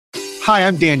Hi,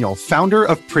 I'm Daniel, founder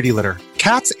of Pretty Litter.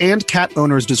 Cats and cat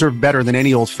owners deserve better than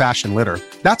any old-fashioned litter.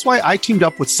 That's why I teamed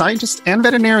up with scientists and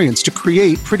veterinarians to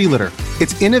create Pretty Litter.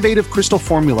 Its innovative crystal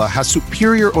formula has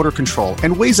superior odor control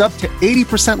and weighs up to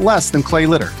 80% less than clay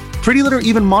litter. Pretty Litter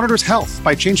even monitors health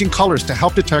by changing colors to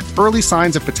help detect early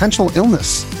signs of potential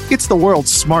illness. It's the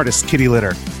world's smartest kitty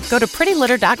litter. Go to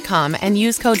prettylitter.com and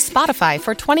use code SPOTIFY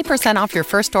for 20% off your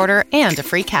first order and a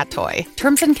free cat toy.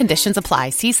 Terms and conditions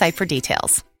apply. See site for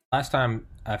details. Last time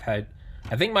I've had,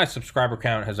 I think my subscriber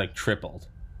count has like tripled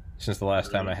since the last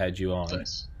time I had you on.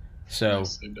 Nice. So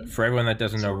for everyone that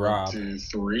doesn't know Rob, 2,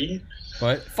 3.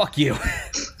 What? Fuck you,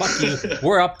 fuck you.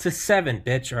 We're up to 7,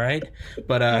 bitch. Right?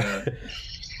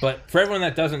 But for everyone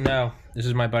that doesn't know, this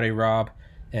is my buddy Rob,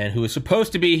 and who was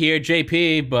supposed to be here,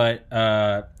 JP,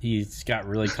 but he's got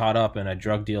really caught up in a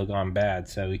drug deal gone bad,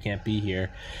 so he can't be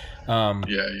here.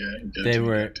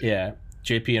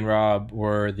 JP and Rob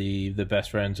were the best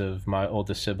friends of my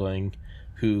oldest sibling,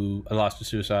 who lost to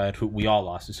suicide. Who we all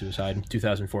lost to suicide in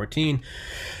 2014.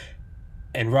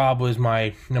 And Rob was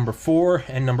my number 4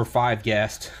 and number 5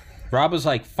 guest. Rob was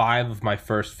like 5 of my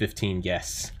first 15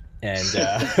 guests. And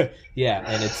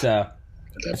and it's so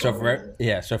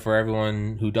for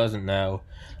everyone who doesn't know,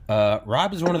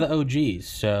 Rob is one of the OGs.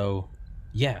 So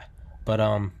yeah, but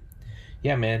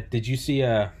yeah, man, did you see?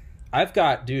 I've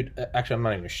got, dude. Actually, I'm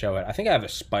not even gonna show it. I think I have a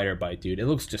spider bite, dude. It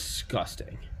looks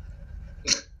disgusting.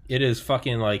 It is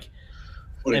fucking like.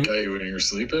 What, it got you when you were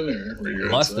sleeping, or were you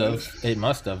It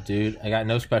must have, dude. I got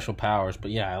no special powers,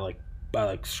 but yeah,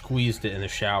 I squeezed it in the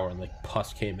shower and like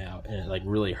pus came out and it like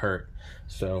really hurt.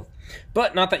 So,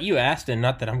 but not that you asked, and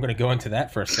not that I'm going to go into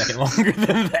that for a second longer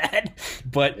than that.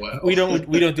 But wow. we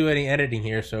don't do any editing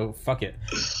here, so fuck it.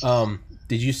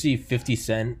 Did you see 50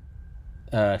 Cent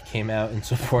came out in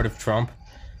support of Trump?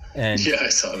 And yeah, I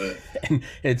saw that. And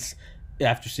it's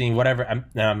after seeing whatever. I'm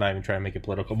not even trying to make it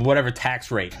political, but whatever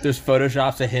tax rate. There's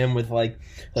photoshops of him with like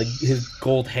his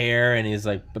gold hair, and he's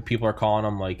like, but people are calling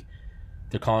him like.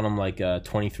 They're calling him like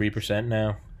 23%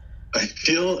 now. I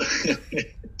feel 23%.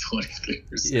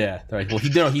 Yeah, right. Well, he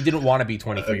didn't want to be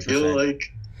 23%.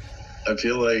 I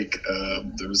feel like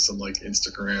there was some like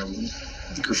Instagram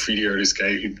graffiti artist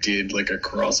guy who did like a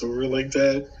crossover like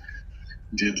that.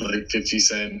 Did like 50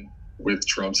 Cent with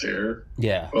Trump's hair.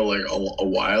 Yeah. Well, like a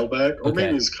while back, or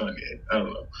maybe it was Kanye. I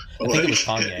don't know. But I think it was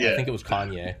Kanye. Yeah. I think it was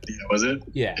Kanye. Yeah, was it?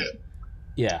 Yeah.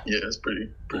 Yeah. Yeah, it's pretty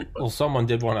fun. Well, someone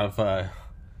did one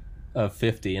of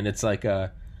 50, and it's like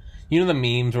you know the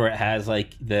memes where it has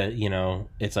like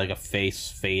it's like a face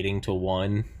fading to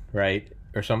 1, right,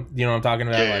 or some, you know what I'm talking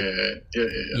about? Yeah.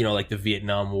 You know, like the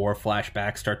Vietnam War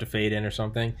flashbacks start to fade in or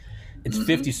something. It's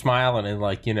 50 smiling and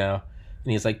like, you know,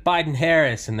 and he's like Biden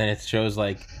Harris, and then it shows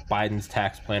like Biden's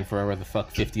tax plan for wherever the fuck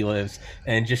 50 lives,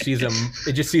 and it just sees him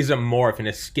morph, and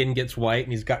his skin gets white,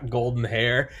 and he's got golden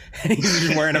hair, and he's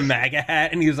just wearing a MAGA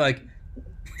hat, and he's like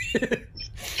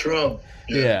Trump.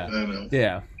 Yeah. I know.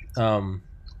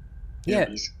 Yeah.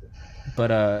 But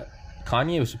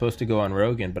Kanye was supposed to go on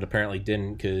Rogan, but apparently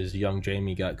didn't because young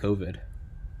Jamie got COVID.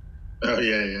 Oh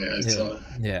yeah. I saw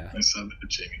that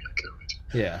Jamie got COVID.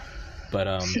 Yeah, but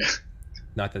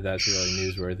not that that's really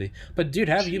newsworthy. But dude,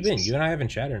 how have you been? You and I haven't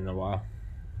chatted in a while.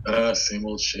 Same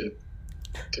old shit.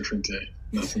 Different day.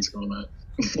 Nothing's going on.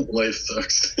 Life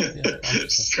sucks.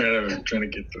 Just trying to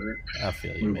get through. I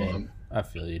feel you, man. On. I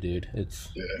feel you, dude. It's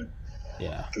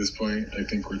yeah. At this point, I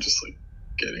think we're just like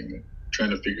trying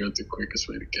to figure out the quickest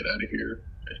way to get out of here.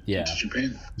 To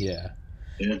Japan. Yeah.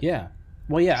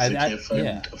 Well, yeah. I can't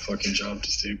find a fucking job to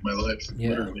save my life. Yeah.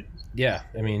 Literally. Yeah.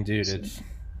 I mean, dude, that's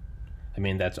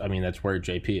where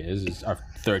JP is our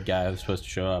third guy who's supposed to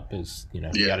show up. Is, you know,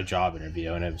 he got a job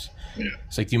interview, and it's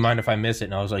like, do you mind if I miss it?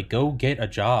 And I was like, go get a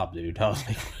job, dude. I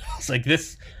was like,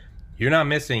 this, you're not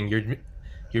missing.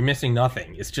 You're missing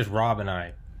nothing. It's just Rob and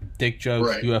I. Dick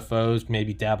jokes, UFOs,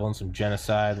 maybe dabble in some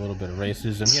genocide, a little bit of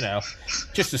racism, you know,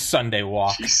 just a Sunday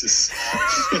walk. Jesus.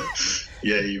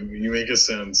 Yeah, you make it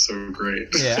sound so great.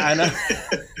 Yeah, I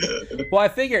know. Well, I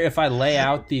figure if I lay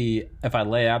out the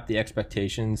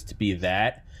expectations to be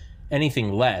that,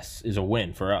 anything less is a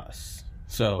win for us.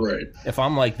 So if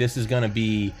I'm like, this is gonna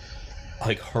be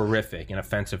like horrific and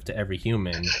offensive to every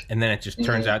human, and then it just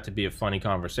turns out to be a funny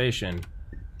conversation,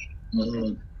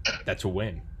 that's a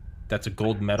win. That's a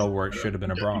gold medal where it should have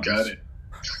been a bronze. You got it.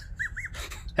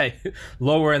 Hey,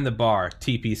 lower in the bar,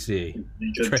 TPC.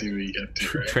 You got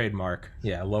to, right? Trademark.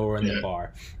 Yeah, lower in the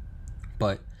bar.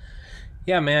 But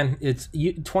yeah, man,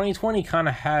 2020 kind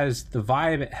of has the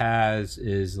vibe it has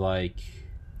is like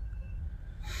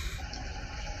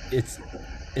it's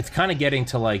kind of getting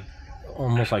to like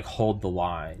almost like hold the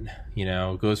line, you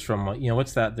know. It goes from, you know,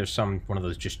 what's that, there's one of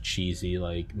those just cheesy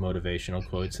like motivational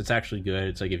quotes. It's actually good.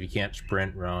 It's like, if you can't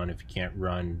sprint, run. If you can't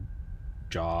run,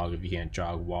 jog. If you can't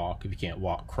jog, walk. If you can't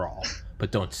walk, crawl,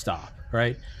 but don't stop,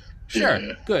 right? Sure.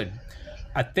 Yeah. Good.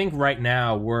 I think right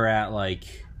now we're at like,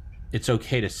 it's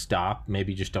okay to stop,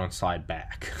 maybe just don't slide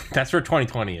back. That's where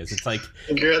 2020 is. It's like,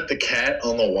 You're at the cat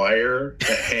on the wire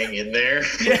to hang in there.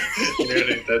 Yeah. You know what I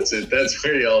mean? That's it. That's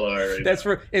where y'all are right that's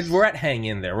now. where we're at. Hang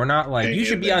in there. We're not like, Hang you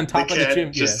should in be there. on top the of the cat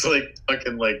gym. just like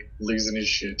fucking like losing his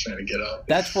shit trying to get up.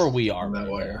 That's where we are on that right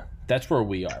wire. now. That's where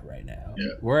we are right now.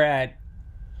 Yeah.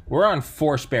 We're on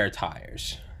 4 spare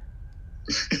tires.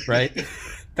 Right?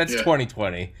 That's Yeah.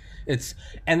 2020.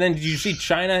 And then did you see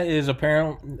China is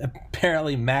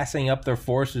apparently massing up their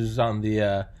forces on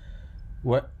the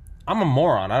what? I'm a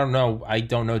moron. I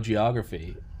don't know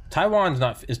geography.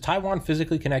 Is Taiwan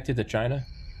physically connected to China?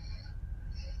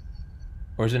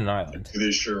 Or is it an island? Do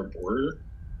they share a border?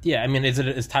 Yeah, I mean,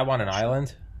 is Taiwan an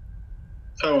island?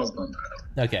 Taiwan's not an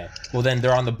island. Okay. Well, then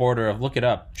they're on the border of, look it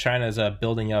up. China's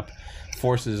building up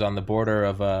forces on the border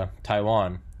of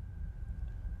Taiwan.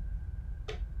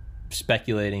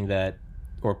 Speculating that,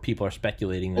 or people are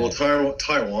speculating that. Well,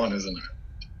 Taiwan isn't an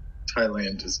island.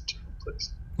 Thailand is a different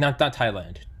place. Not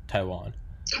Thailand. Taiwan.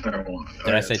 Taiwan.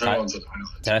 Did I say Taiwan's an island.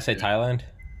 Did I say Thailand?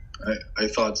 I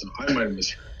thought so. I might have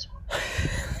misheard as well.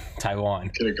 Taiwan.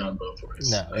 Could have gone both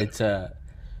ways.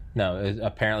 No,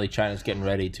 apparently China's getting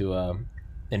ready to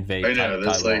invade. I know.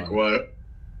 That's Taiwan. like what?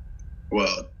 Well,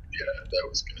 yeah, that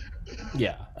was gonna happen.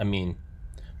 Yeah, I mean,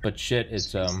 but shit,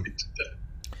 it's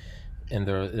and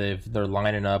they're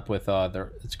lining up with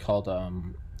it's called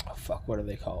what are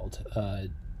they called?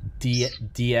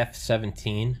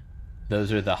 DF-17.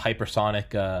 Those are the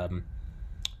hypersonic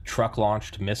truck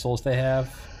launched missiles they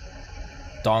have.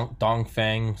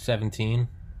 Dongfang 17.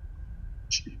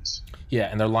 Jeez. Yeah,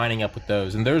 and they're lining up with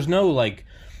those, and there's no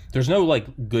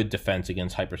good defense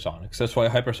against hypersonics. That's why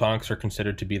hypersonics are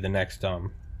considered to be the next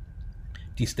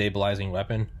destabilizing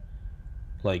weapon.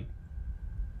 Like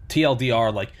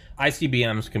TLDR, like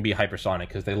ICBMs can be hypersonic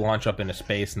because they launch up into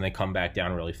space and they come back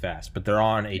down really fast, but they're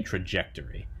on a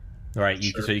trajectory, right?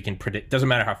 Sure. So you can predict. Doesn't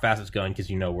matter how fast it's going because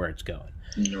you know where it's going.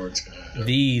 You know where it's going. Yeah.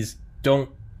 These don't.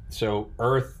 So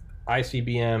Earth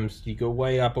ICBMs, you go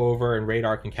way up over, and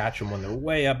radar can catch them when they're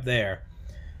way up there.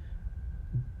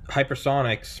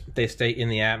 Hypersonics, they stay in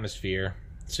the atmosphere,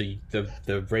 so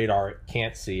the radar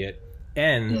can't see it,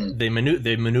 and they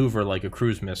maneuver like a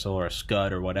cruise missile or a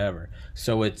Scud or whatever.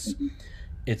 So it's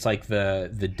like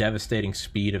the devastating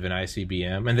speed of an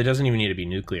ICBM, and it doesn't even need to be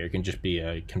nuclear; it can just be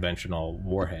a conventional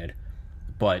warhead.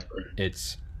 But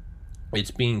it's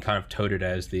being kind of touted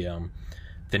as the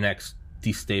next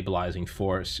destabilizing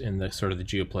force in the sort of the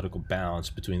geopolitical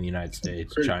balance between the United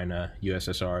States, China,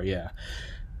 USSR, yeah.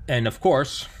 And of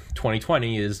course,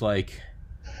 2020 is like,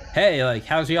 hey, like,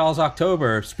 how's y'all's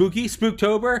October? Spooky?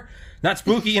 Spooktober? Not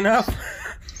spooky enough?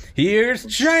 Here's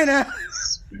China!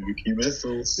 Spooky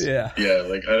missiles. Yeah. Yeah,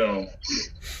 like, I don't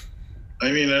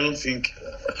think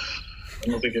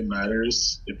it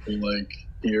matters if we, like,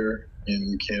 here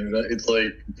in Canada, it's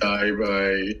like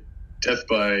death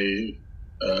by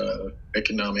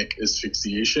economic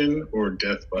asphyxiation or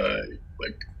death by,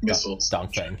 like, missiles.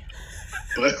 Dongfeng.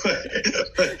 Like,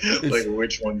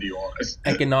 which one do you want?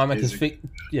 Economic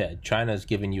yeah, China's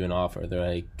giving you an offer. They're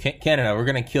like, Canada, we're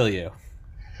going to kill you.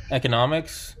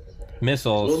 Economics,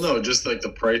 missiles. Well, no, just like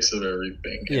the price of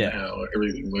everything and how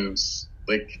everything moves,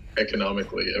 like,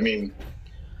 economically. I mean,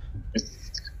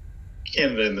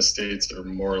 Canada and the States are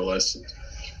more or less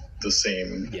the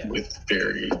same with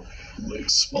very, like,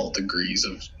 small degrees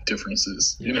of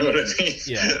differences. You know what I mean?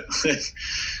 Yeah.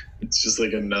 It's just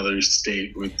like another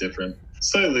state with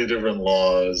slightly different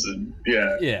laws, and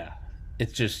yeah.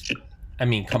 It's just, I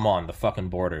mean, come on, the fucking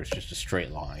border is just a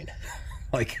straight line.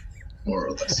 Like, more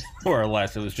or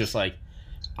less. It was just like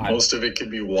most of it can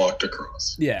be walked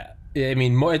across. Yeah, I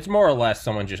mean, it's more or less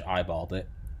someone just eyeballed it.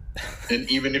 And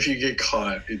even if you get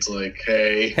caught, it's like,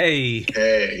 hey.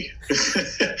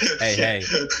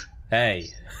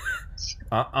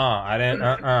 I didn't.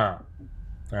 All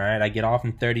right, I get off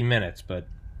in 30 minutes, but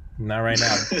not right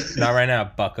now. Not right now,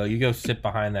 bucko. You go sit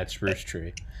behind that spruce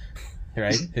tree.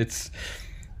 Right?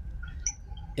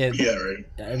 Yeah, right.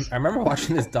 I remember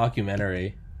watching this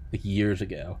documentary like years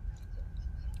ago,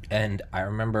 and I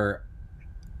remember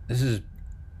this is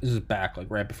back like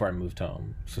right before I moved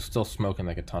home, so still smoking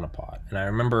like a ton of pot. And I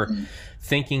remember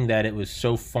thinking that it was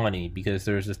so funny because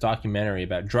there's this documentary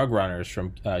about drug runners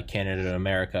from Canada to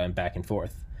America and back and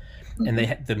forth. and they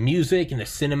had the music and the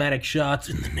cinematic shots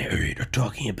and the narrator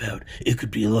talking about it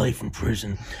could be a life in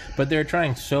prison, but they're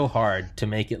trying so hard to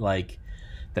make it like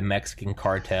the Mexican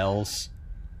cartels,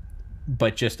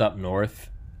 but just up north.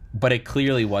 But it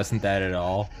clearly wasn't that at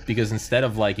all, because instead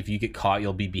of like if you get caught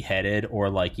you'll be beheaded, or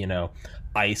like, you know,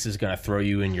 ICE is gonna throw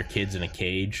you and your kids in a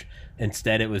cage,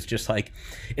 instead it was just like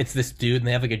it's this dude and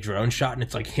they have like a drone shot and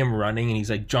it's like him running and he's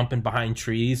like jumping behind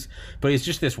trees, but he's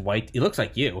just this white, he looks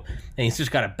like you, and he's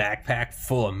just got a backpack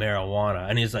full of marijuana,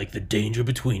 and he's like the danger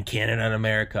between Canada and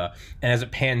America, and as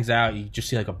it pans out you just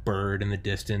see like a bird in the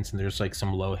distance and there's like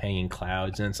some low-hanging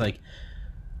clouds, and it's like,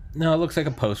 no, it looks like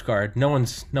a postcard. No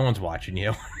one's watching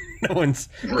you. No one's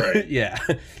right. Yeah.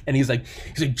 And he's like,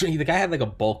 the guy had like a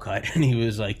bowl cut, and he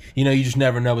was like, you know, you just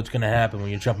never know what's gonna happen when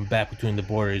you're jumping back between the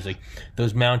border. He's like,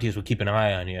 those Mounties will keep an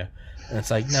eye on you, and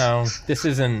it's like, no, this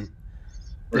isn't.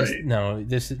 Right. No,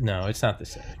 it's not the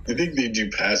same. I think they do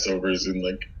passovers in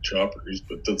like choppers,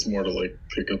 but that's more to like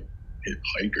pick up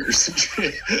hikers.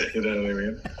 You know what I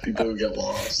mean? People who get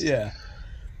lost. Yeah.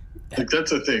 Like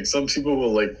that's the thing. Some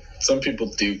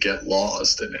people do get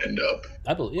lost and end up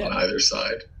on either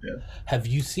side. Yeah. Have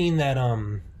you seen that?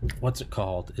 What's it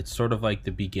called? It's sort of like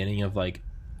the beginning of like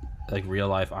real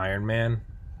life Iron Man.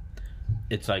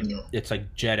 It's like It's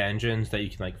like jet engines that you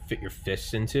can like fit your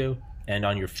fists into and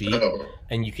on your feet,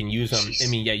 and you can use them. Jeez. I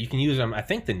mean, yeah, you can use them. I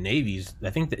think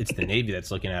it's the Navy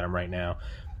that's looking at them right now.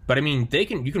 But I mean,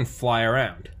 you can fly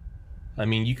around.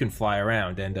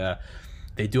 And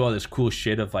they do all this cool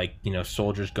shit of like, you know,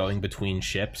 soldiers going between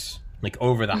ships, like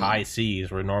over the high seas,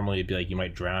 where normally it'd be like you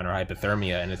might drown or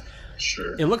hypothermia, and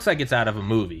it looks like it's out of a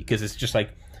movie, because it's just like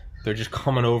they're just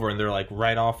coming over and they're like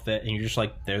right off and you're just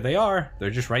like, there they are, they're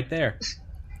just right there.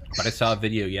 But I saw a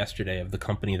video yesterday of the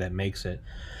company that makes it,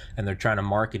 and they're trying to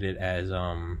market it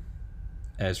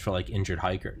as for like injured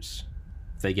hikers.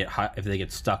 If they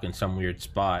get stuck in some weird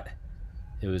spot.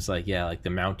 It was like, yeah, like the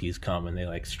Mounties come and they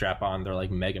like strap on their like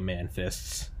Mega Man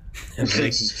fists, and they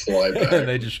just fly back. And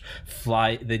they just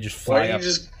fly. Why don't you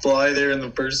just fly there in the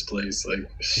first place? Like,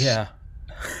 yeah,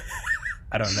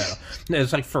 I don't know. No,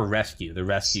 it's like for rescue. The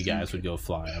rescue guys would go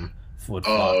fly them,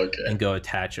 and go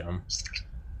attach them.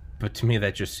 But to me,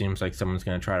 that just seems like someone's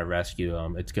going to try to rescue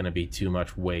them. It's going to be too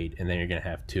much weight, and then you're going to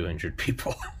have 2 injured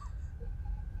people.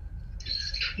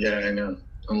 Yeah, I know.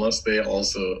 Unless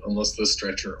the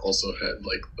stretcher also had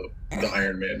like the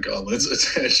Iron Man gauntlets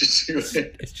attached to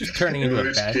it. It's just turning into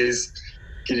a bad.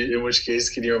 In which case,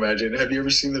 can you imagine? Have you ever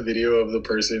seen the video of the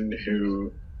person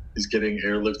who is getting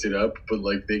airlifted up, but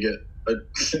like they get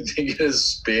a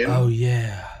spin? Oh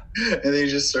yeah. And they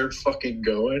just start fucking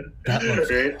going. That looks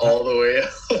right all the way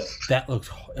up. That looks.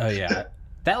 Oh yeah.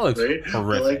 That looks right?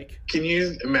 Horrific. Like, can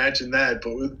you imagine that?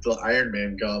 But with the Iron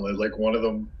Man gauntlet, like one of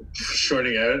them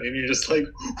shorting out, and you're just like,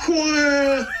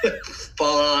 whoa,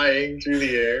 flying through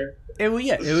the air. It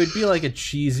would be like a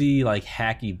cheesy, like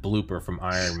hacky blooper from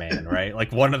Iron Man, right?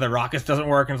 Like one of the rockets doesn't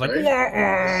work, and it's like,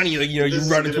 and you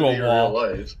run into a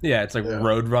wall. Yeah, it's like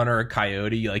Roadrunner or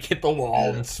Coyote. You like hit the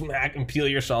wall and smack and peel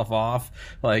yourself off.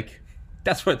 Like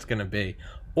that's what it's gonna be.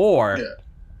 Or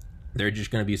they're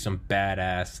just gonna be some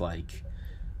badass like,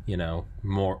 you know,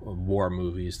 more war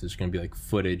movies. There's going to be like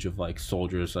footage of like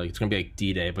soldiers, like it's going to be like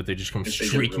D-Day, but they just come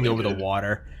streaking over the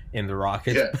water in the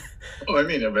rockets. Yeah. Oh, I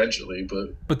mean, eventually,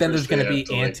 but then there's going to be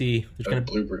anti. There's going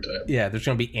to blooper time. Yeah, there's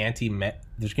going to be anti.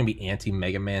 There's going to be anti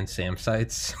Mega Man SAM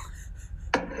sites,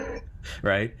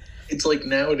 right? It's like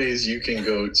nowadays you can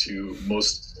go to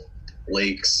most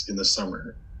lakes in the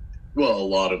summer. Well, a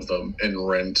lot of them, and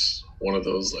rent one of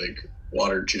those like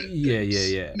water jet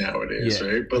nowadays,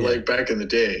 right? But like back in the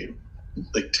day,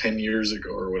 like 10 years ago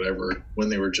or whatever, when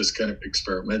they were just kind of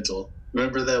experimental,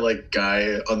 remember that like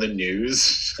guy on the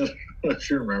news? I don't know if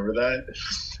you remember that.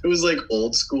 It was like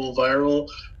old school viral.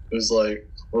 It was like,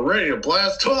 we're ready to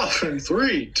blast off in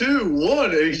 3, 2,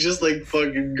 1, and he just like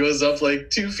fucking goes up like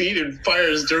 2 feet and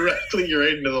fires directly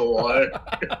right into the water.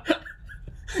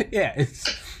 Yeah, it's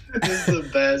the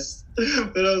best.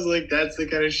 But I was like, that's the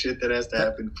kind of shit that has to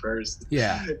happen first.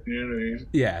 Yeah. You know what I mean?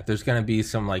 Yeah, there's going to be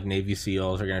some like Navy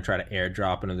SEALs are going to try to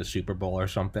airdrop into the Super Bowl or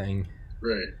something.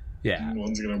 Right. Yeah.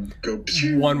 One's going to go...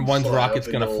 One's rocket's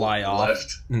going to fly off,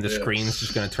 left. And the screen's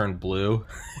just going to turn blue.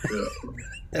 Yeah.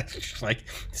 That's just like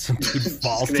some dude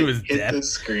falls to his hit death. The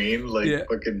screen like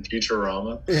fucking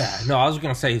Futurama. Yeah, no, I was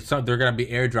gonna say they're gonna be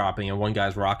airdropping, and one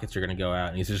guy's rockets are gonna go out,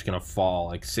 and he's just gonna fall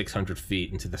like 600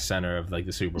 feet into the center of like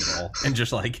the Super Bowl, and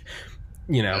just like,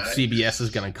 you know, CBS is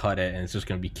gonna cut it, and it's just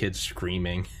gonna be kids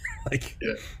screaming, like,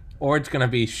 or it's gonna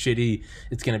be shitty.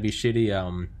 It's gonna be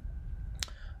shitty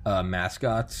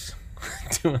mascots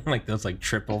doing like those like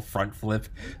triple front flip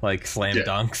like slam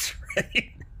dunks,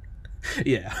 right?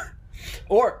 Yeah.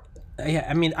 Or, yeah,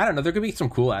 I mean, I don't know. There could be some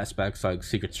cool aspects like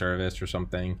Secret Service or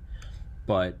something,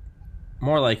 but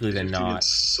more likely than not.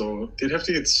 They'd have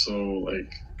to get so,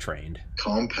 like... trained.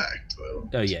 Compact, though.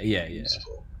 Oh, yeah.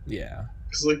 Yeah.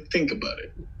 Because, like, think about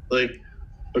it. Like,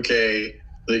 okay,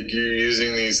 like, you're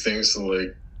using these things to,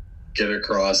 like, get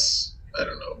across, I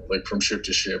don't know, like, from ship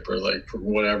to ship or, like, from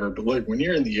whatever. But, like, when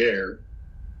you're in the air,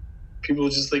 people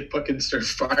just, like, fucking start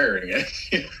firing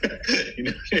at you. You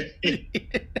know what I mean?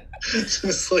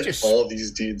 It's like all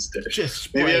these dudes did.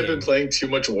 Maybe I've been playing too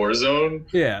much Warzone.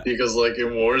 Yeah. Because, like, in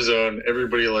Warzone,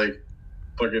 everybody, like,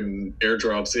 fucking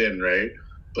airdrops in, right?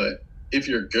 But if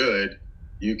you're good,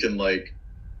 you can, like,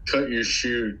 cut your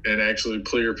shoot and actually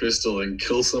pull your pistol and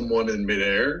kill someone in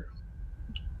midair,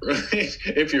 right?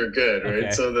 If you're good, right?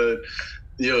 Okay. So that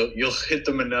you'll hit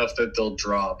them enough that they'll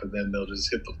drop, and then they'll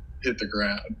just hit the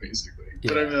ground, basically.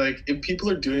 Yeah. But I mean, like, if people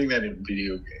are doing that in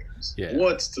video games,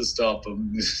 what's to stop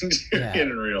them doing it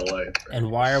in real life? Right?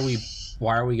 And why are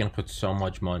we going to put so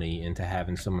much money into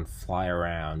having someone fly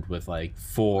around with, like,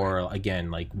 4,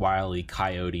 again, like, Wile E.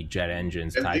 Coyote jet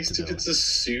engines At tied least to if them? it's a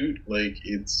suit, like,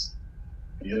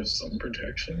 you have some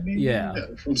protection, maybe? Yeah.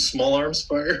 From small arms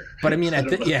fire. But I mean,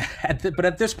 but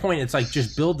at this point, it's like,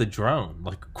 just build the drone.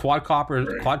 Like,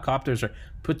 quadcopters, or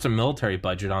put some military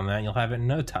budget on that, and you'll have it in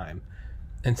no time.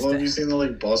 Well, have you seen the,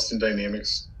 like, Boston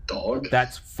Dynamics dog?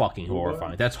 That's fucking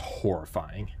horrifying. That's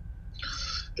horrifying.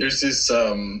 There's this,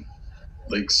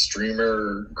 like,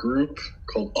 streamer group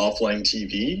called Offline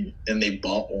TV, and they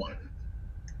bought one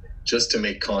just to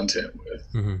make content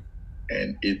with. Mm-hmm.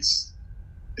 And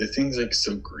the thing's, like,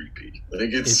 so creepy.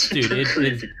 Like, it's creepy.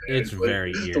 It's like,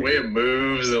 very eerie. The way it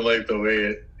moves and, like, the way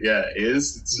it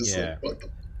is. It's just like, what the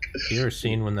fuck? You ever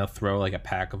seen when they'll throw, like, a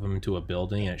pack of them into a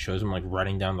building and it shows them, like,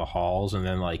 running down the halls, and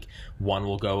then, like, one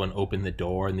will go and open the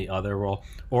door and the other will,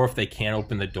 or if they can't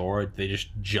open the door, they just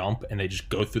jump and they just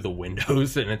go through the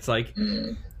windows, and it's like,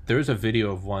 there's a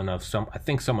video of one of I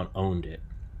think someone owned it,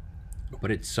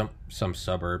 but it's some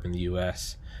suburb in the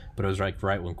US, but it was, like,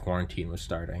 right when quarantine was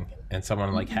starting, and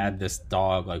someone, like, had this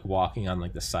dog, like, walking on,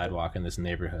 like, the sidewalk in this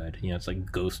neighborhood. You know, it's, like,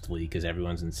 ghostly because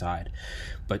everyone's inside,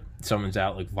 but someone's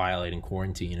out, like, violating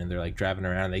quarantine, and they're, like, driving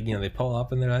around, and they pull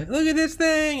up and they're like, look at this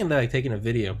thing, and they're, like, taking a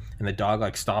video, and the dog,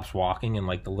 like, stops walking, and,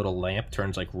 like, the little lamp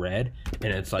turns, like, red,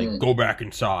 and it's like, go back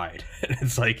inside. And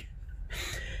it's like,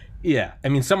 yeah, I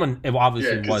mean, someone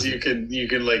obviously was, you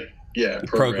can like,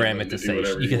 program it to say,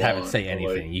 you could have it say want,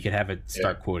 anything, like, you could have it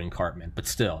start quoting Cartman, but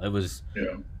still, it was,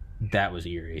 that was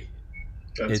eerie.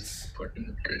 It's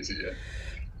fucking crazy.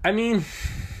 I mean,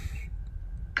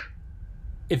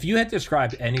 if you had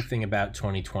described anything about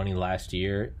 2020 last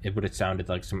year, it would have sounded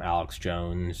like some Alex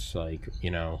Jones, like,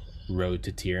 you know, Road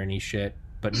to Tyranny shit.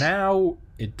 But now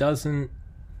it doesn't.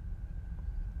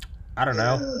 I don't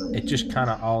know. It just kind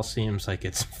of all seems like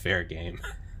it's fair game.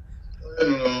 I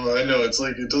don't know. I know, it's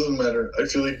like, it doesn't matter. I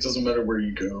feel like it doesn't matter where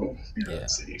you go. You're not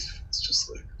safe. It's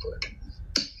just like fucking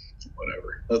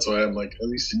whatever. That's why I'm like, at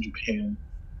least in Japan,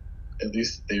 at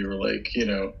least they were like, you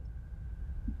know,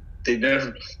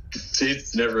 the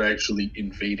States never actually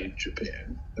invaded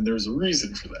Japan, and there's a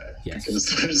reason for that. Yes.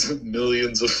 Because there's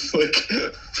millions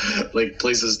of like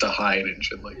places to hide and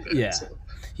shit like that. Yeah. So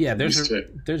yeah, there's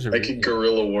a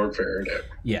guerrilla warfare now.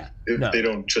 Yeah. If they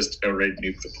don't just outright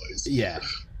nuke the place. Yeah.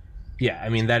 Yeah, I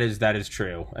mean, that is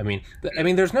true. I mean,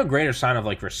 there's no greater sign of,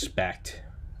 like, respect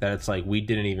that it's like, we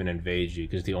didn't even invade you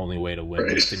because the only way to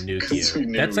win was to nuke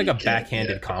you. That's like a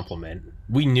backhanded compliment.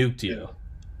 We nuked you.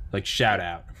 Like, shout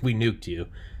out. We nuked you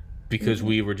because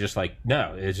we were just like,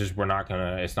 no, it's just,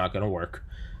 it's not gonna work.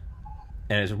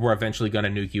 And we're eventually gonna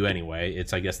nuke you anyway.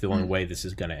 It's, I guess, the only way this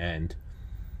is gonna end.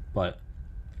 But,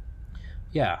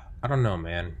 yeah, I don't know,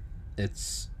 man.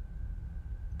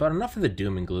 But enough of the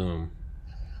doom and gloom.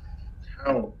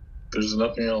 How? There's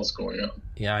nothing else going on.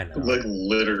 Yeah, I know. Like,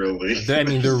 literally. I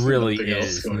mean, there really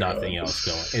is nothing else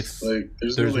going on. It's like,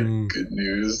 there's no, like, good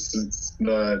news. It's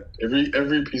not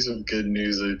every piece of good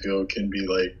news, I feel, can be,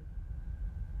 like,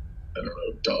 I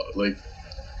don't know, like,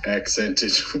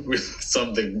 accented with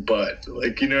something but.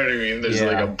 Like, you know what I mean? There's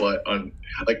like a but on,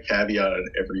 like, caveat on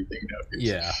everything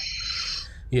nowadays.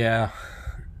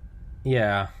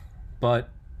 Yeah. But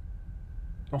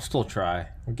I'll still try.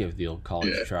 I'll give the old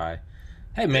college a try.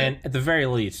 Hey, man, at the very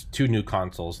least, 2 new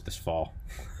consoles this fall.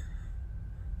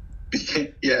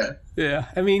 Yeah.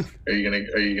 I mean, are you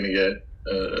gonna get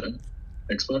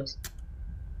Xbox?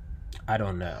 I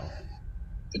don't know.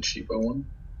 The cheapo one?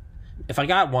 If I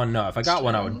got one, no. If I got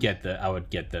one, I would get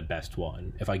the best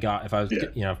one. If I'm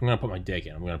gonna put my dick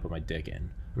in, I'm gonna put my dick in.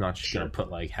 I'm not just gonna put,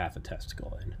 like, half a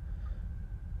testicle in.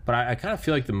 But I kind of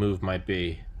feel like the move might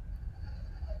be,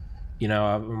 You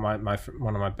know,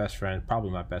 one of my best friends,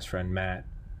 probably my best friend Matt,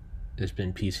 has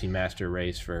been PC Master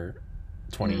Race for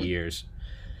 20 years,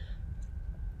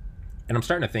 and I'm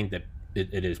starting to think that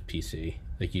it is PC.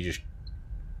 Like you just.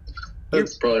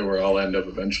 That's probably where I'll end up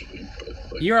eventually.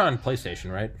 But you're on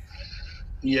PlayStation, right?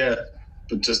 Yeah,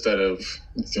 but just it's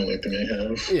the only thing I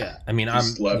have. Yeah, I mean,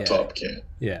 this laptop can't.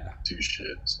 Yeah. Do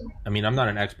shit. So. I mean, I'm not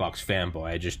an Xbox fanboy.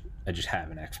 I just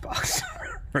have an Xbox.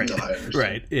 Right. No, I understand.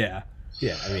 Right. Yeah.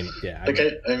 Yeah. I mean, yeah.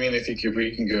 I mean, I think if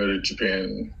we can go to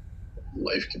Japan,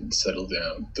 life can settle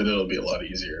down. Then it'll be a lot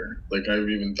easier. Like I've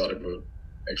even thought about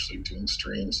actually doing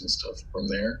streams and stuff from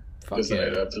there because then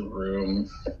I'd have the room,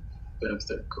 I'd have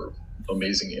the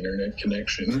amazing internet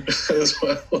connection as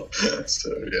well. So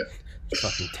yeah.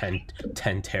 Fucking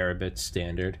 10 terabits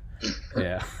standard.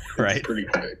 Yeah. Right. It's pretty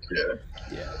quick. Yeah.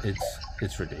 Yeah.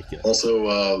 It's ridiculous.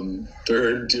 Also,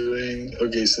 they're doing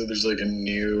so there's like a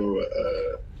new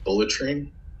bullet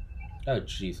train. Oh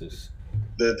Jesus.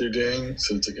 That they're doing.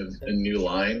 So it's like a new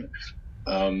line.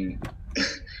 And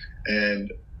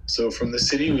so from the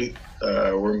city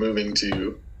we're moving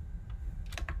to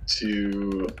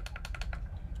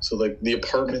so like the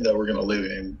apartment that we're gonna live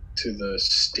in to the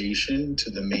station, to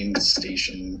the main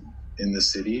station in the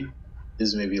city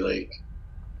is maybe like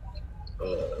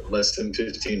less than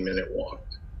 15-minute walk.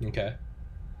 Okay.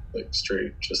 Like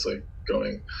straight, just like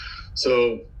going.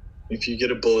 So if you get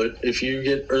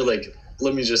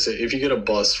let me just say, if you get a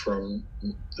bus from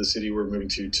the city we're moving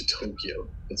to Tokyo,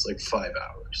 it's like 5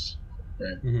 hours,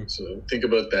 right? Mm-hmm. So think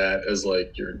about that as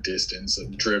like your distance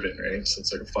of driven, right? So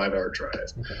it's like a 5-hour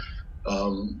drive. Okay.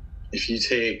 If you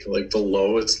take like the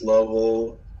lowest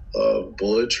level of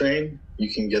bullet train,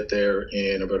 you can get there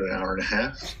in about an hour and a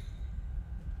half.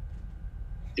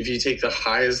 If you take the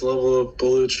highest level of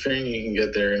bullet train, you can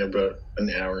get there in about an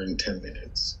hour and 10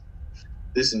 minutes.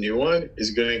 This new one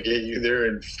is going to get you there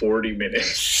in 40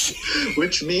 minutes,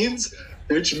 which means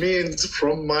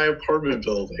from my apartment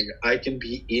building, I can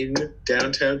be in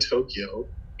downtown Tokyo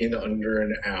in under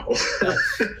an hour.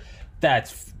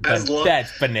 That's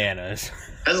bananas.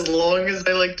 As long as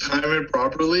I like time it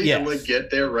properly, yes. And like get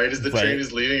there right as the train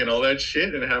is leaving and all that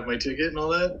shit, and have my ticket and all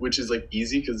that, which is like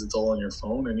easy because it's all on your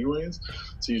phone anyways.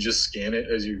 So you just scan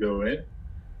it as you go in.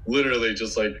 Literally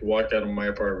just like walk out of my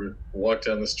apartment, walk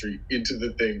down the street into the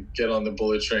thing, get on the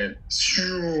bullet train.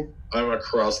 Shoo, I'm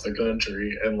across the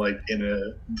country and like in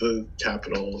the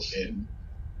capital in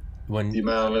the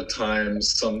amount of time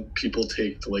some people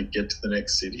take to like get to the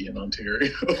next city in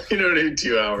Ontario. You know what I mean?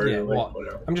 2 hours. Yeah, like,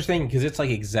 whatever. I'm just thinking because it's like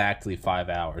exactly 5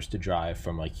 hours to drive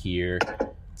from like here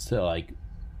to like,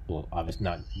 well, obviously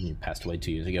not, you passed away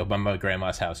 2 years ago, but my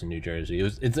grandma's house in New Jersey.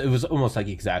 It was almost like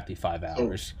exactly 5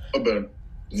 hours. About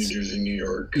New Jersey, New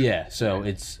York. Yeah, so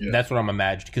that's what I'm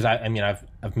imagining because I mean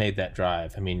I've made that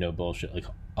drive. I mean no bullshit, like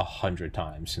 100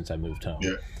 times since I moved home.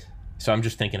 Yeah. So I'm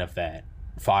just thinking of that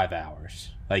 5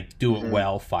 hours. Like, do it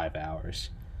well, 5 hours.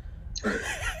 40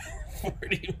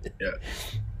 minutes. Yeah.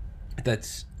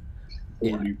 That's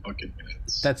 40 fucking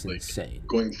minutes. That's like insane.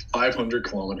 Going 500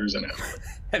 kilometers an hour.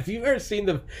 Have you ever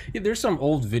seen there's some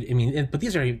old video, I mean, but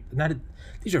these are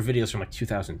videos from like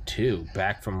 2002,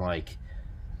 back from like,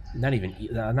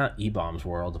 not E-Bombs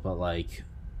World, but like,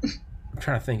 I'm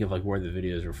trying to think of like where the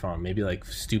videos were from. Maybe like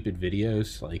Stupid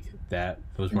Videos, like that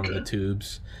was one of the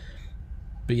tubes.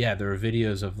 But yeah, there are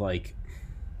videos of like,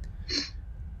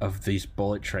 of these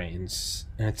bullet trains,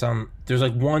 and it's there's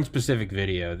like one specific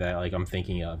video that like I'm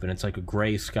thinking of, and it's like a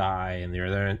gray sky, and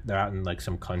they're out in like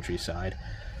some countryside,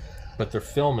 but they're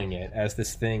filming it as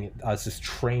this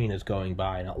train is going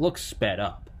by, and it looks sped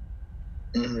up.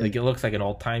 Mm-hmm. Like it looks like an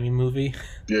old-timey movie.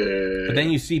 Yeah. But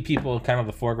then you see people kind of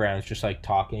the foreground just like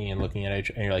talking and looking at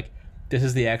it, and you're like, this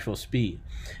is the actual speed.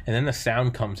 And then the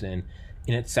sound comes in,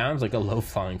 and it sounds like a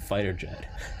low-flying fighter jet.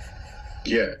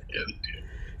 Yeah.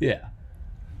 Yeah.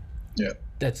 Yeah.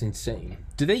 That's insane.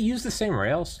 Do they use the same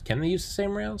rails? Can they use the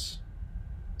same rails?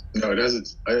 No, it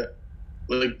doesn't.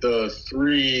 Like the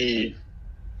three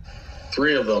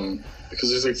of them, because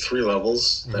there's like 3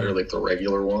 levels that are like the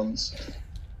regular ones.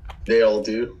 They all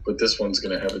do, but this one's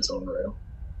going to have its own rail.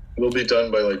 It'll be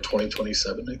done by like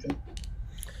 2027, I think.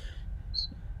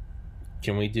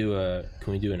 Can we do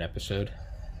an episode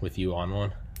with you on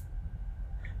one?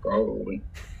 Probably.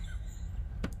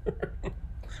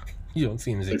 You don't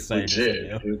seem as excited as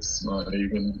I do. It's not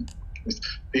even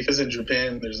because in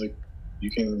Japan there's like you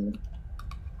can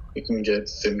get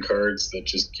SIM cards that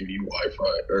just give you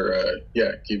Wi-Fi or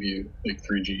give you like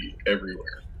 3G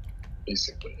everywhere,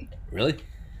 basically. Really?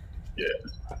 Yeah.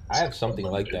 I have something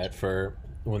like that for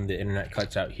when the internet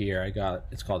cuts out here.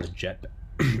 It's called a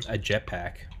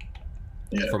jetpack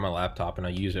for my laptop, and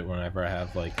I use it whenever I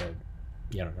have like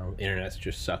I don't know, internet's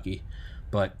just sucky.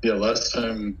 But yeah, last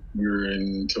time we were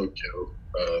in Tokyo,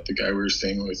 the guy we were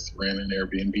staying with ran an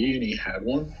Airbnb, and he had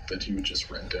one that he would just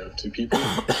rent out to people.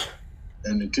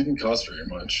 And it didn't cost very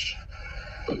much,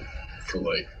 but for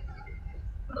like,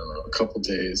 I don't know, a couple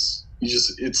days,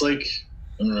 it's like,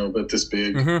 I don't know, about this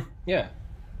big. Mm-hmm. Yeah.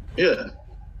 Yeah.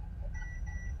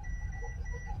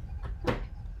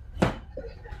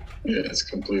 Yeah, it's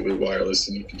completely wireless,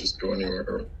 and you can just go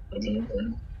anywhere with it.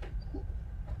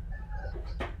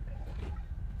 Right?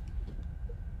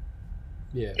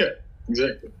 Yeah. Yeah,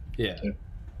 exactly. Yeah.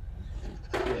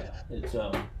 It's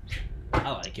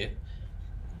I like it.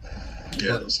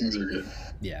 Yeah, those things are good.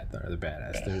 Yeah, they're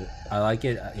badass. I like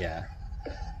it. Yeah.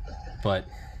 But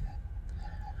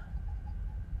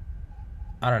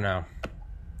I don't know.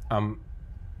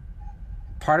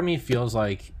 Part of me feels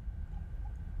like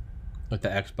with the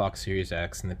Xbox Series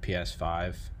X and the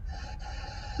PS5,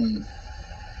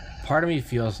 part of me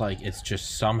feels like it's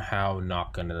just somehow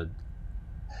not gonna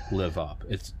live up.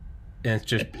 It's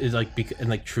like in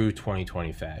like true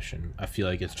 2020 fashion. I feel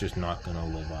like it's just not gonna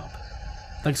live up.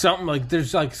 Like something like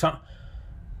there's like something's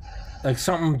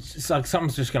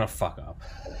just gonna fuck up.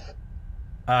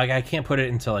 I can't put it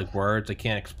into like words. I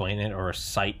can't explain it or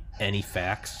cite any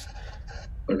facts.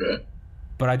 Okay.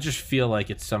 But I just feel like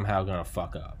it's somehow gonna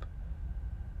fuck up.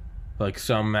 Like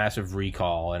some massive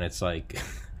recall, and it's like,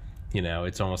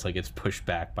 it's almost like it's pushed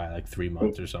back by like 3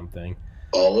 months or something.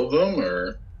 All of them,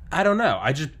 or I don't know.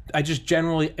 I just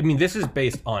generally. I mean, this is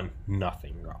based on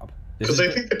nothing, Rob. Because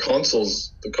I think the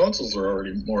consoles are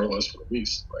already more or less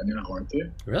released by now, aren't they?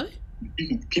 Really?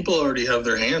 People already have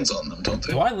their hands on them, don't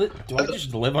they? Do I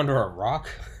just live under a rock?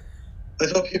 I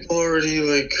thought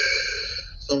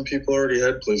some people already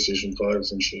had PlayStation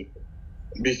 5s and shit.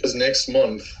 Because next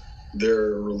month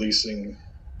they're releasing.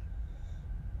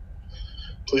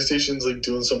 PlayStation's like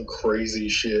doing some crazy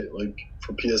shit. Like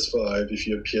for PS5, if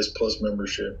you have PS Plus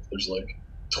membership, there's like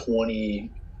 20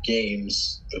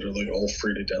 games that are like all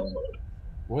free to download.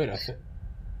 Wait, I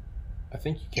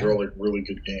think you can. They're all like really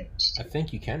good games. I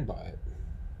think you can buy it.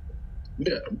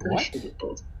 Yeah, I'm pretty sure they're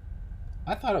both.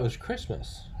 I thought it was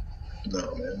Christmas.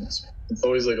 No, man, it's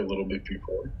always like a little bit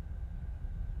before.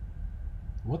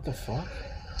 What the fuck?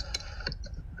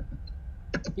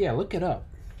 Yeah, look it up.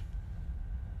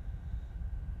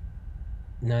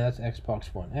 No, that's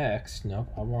Xbox One X. Nope,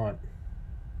 I want.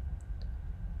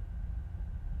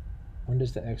 When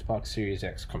does the Xbox Series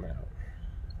X come out?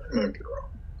 I might be wrong.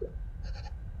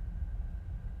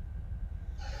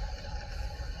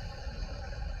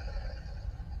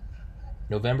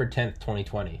 November 10th,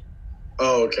 2020.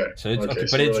 Oh, okay. So it's okay,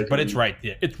 so but it's right.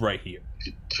 Yeah, it's right here.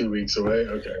 2 weeks away.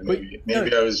 Okay, maybe no,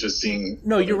 I was just seeing.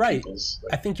 No, you're right. Like,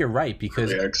 I think you're right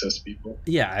because access people.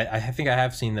 Yeah, I think I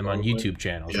have seen them on YouTube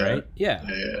channels, right? Yeah.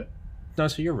 No,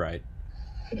 so you're right.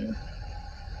 Yeah.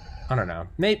 I don't know.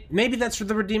 Maybe that's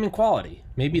the redeeming quality.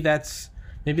 Maybe that's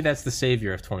the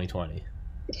savior of 2020.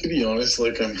 To be honest,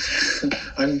 like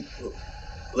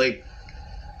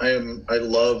I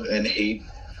love and hate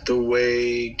the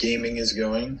way gaming is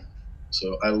going.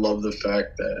 So I love the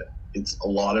fact that a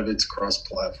lot of it's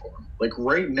cross-platform. Like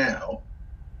right now,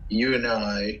 you and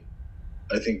I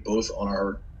think both on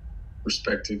our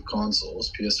respective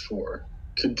consoles, PS4,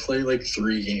 could play like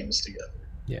 3 games together.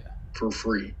 Yeah. For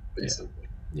free, basically.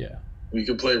 Yeah. We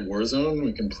could play Warzone,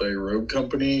 we can play Rogue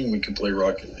Company, and we can play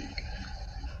Rocket League.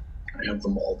 I have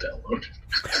them all downloaded.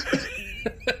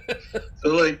 So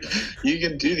like you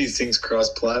can do these things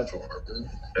cross-platform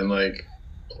and like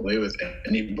play with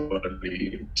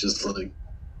anybody, just like,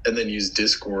 and then use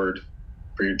Discord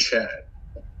for your chat.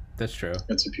 That's true.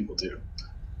 That's what people do.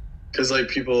 Because like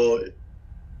people,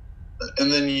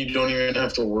 and then you don't even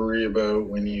have to worry about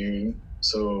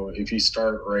so if you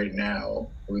start right now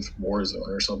with Warzone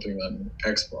or something on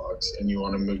Xbox and you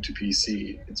want to move to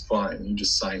PC, it's fine. You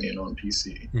just sign in on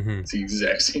PC. Mm-hmm. It's the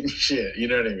exact same shit. You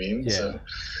know what I mean? Yeah. So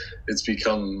it's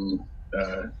become,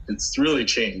 it's really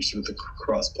changed with the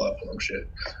cross-platform shit.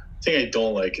 The thing I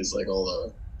don't like is like all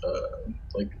the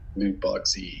like loot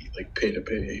boxy, like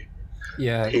pay-to-pay,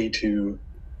 pay-to,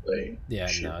 like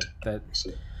shit. No, that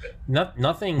so,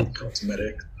 nothing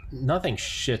cosmetic. Nothing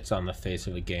shits on the face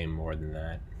of a game more than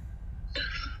that.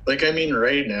 Like, I mean,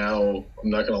 right now, I'm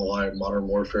not gonna lie, Modern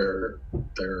Warfare,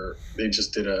 they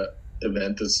just did a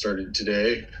event that started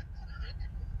today.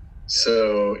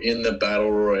 So in the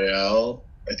Battle Royale,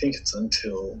 I think it's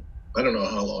until, I don't know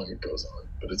how long it goes on,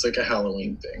 but it's like a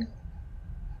Halloween thing.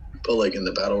 But like in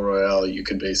the Battle Royale, you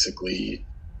could basically,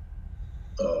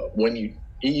 it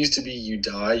used to be you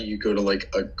die, you go to like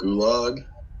a gulag,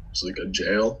 it's like a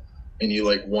jail, and you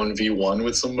like 1v1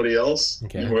 with somebody else.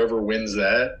 Okay. And whoever wins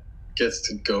that gets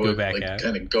to go back like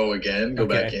kind of go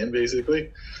back in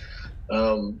basically.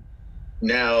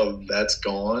 Now that's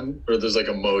gone, or there's like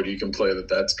a mode you can play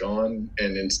that's gone,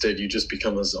 and instead you just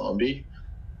become a zombie.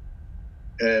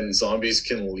 And zombies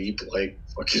can leap like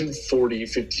fucking 40,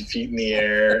 50 feet in the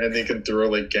air, and they can throw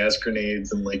like gas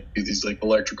grenades and like do these like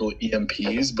electrical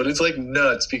EMPs, but it's like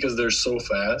nuts because they're so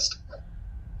fast.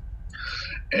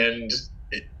 And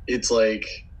it's like,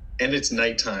 and it's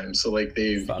nighttime, so like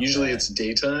it's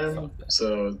daytime,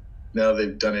 so now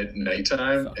they've done it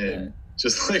nighttime.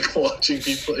 Just like watching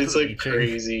people, it's like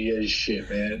crazy as shit,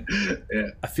 man. Yeah,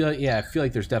 I feel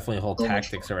like there's definitely whole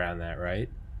tactics around that, right?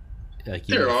 Like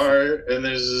there are, and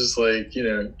there's just like, you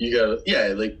know, you got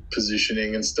like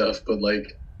positioning and stuff, but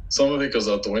like some of it goes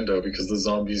out the window because the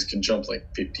zombies can jump like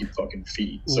 50 fucking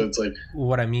feet. So it's like,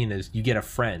 what I mean is you get a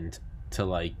friend to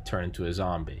like turn into a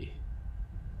zombie.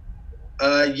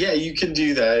 Yeah, you can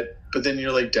do that, but then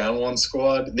you're like down one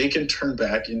squad. They can turn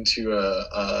back into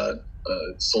a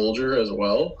soldier as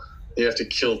well. They have to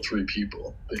kill 3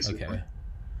 people basically.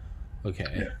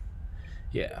 Okay.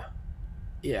 Yeah.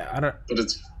 I don't. But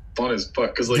it's fun as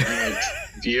fuck because like, you know,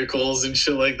 like vehicles and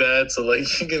shit like that. So like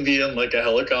you can be in like a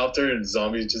helicopter and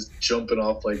zombies just jumping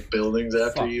off like buildings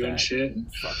after you and shit.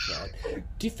 Fuck that.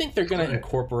 Do you think they're gonna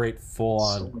incorporate full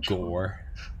on gore?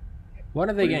 What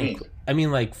are they going? I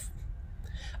mean, like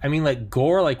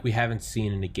gore like we haven't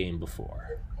seen in a game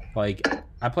before. Like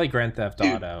I play Grand Theft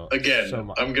Auto. Again, so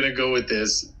much. I'm gonna go with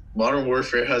this. Modern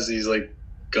Warfare has these like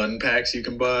gun packs you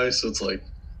can buy, so it's like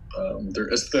they're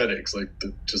aesthetics, like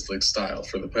just like style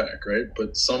for the pack, right?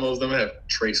 But some of them have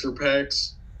tracer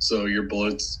packs, so your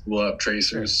bullets will have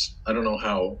tracers. I don't know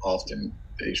how often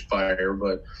they fire,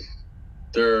 but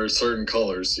there are certain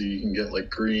colors, so you can get like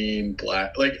green,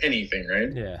 black, like anything,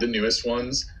 right? Yeah. The newest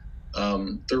ones,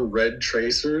 they're red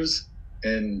tracers,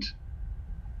 and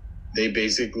they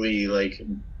basically like,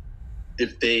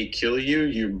 if they kill you,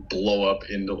 you blow up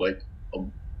into like a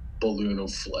balloon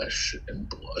of flesh and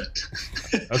blood.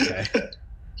 Okay.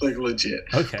 Like legit.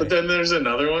 Okay. But then there's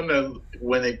another one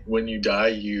that when you die,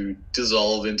 you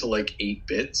dissolve into like 8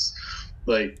 bits,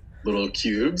 like little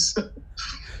cubes.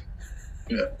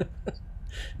 Yeah.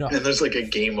 No. And there's like a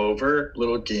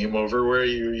little game over where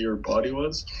your body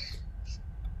was.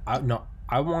 I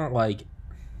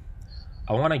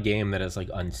want a game that is like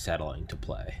unsettling to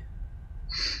play.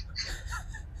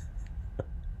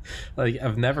 Like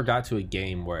I've never got to a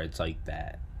game where it's like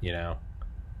that, you know.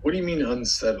 What do you mean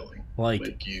unsettling?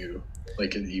 Like you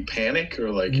panic, or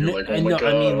like you're like, oh my god?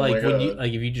 I mean, like when you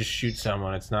like if you just shoot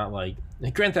someone, it's not like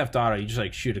Grand Theft Auto. You just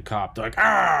like shoot a cop, they're like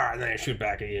and then they shoot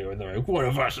back at you, and they're like, one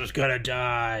of us is gonna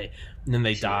die, and then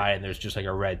they die, and there's just like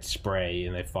a red spray,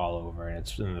 and they fall over, and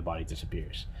then the body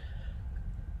disappears.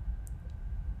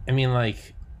 I mean,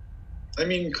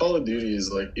 Call of Duty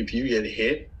is like, if you get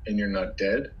hit and you're not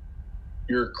dead,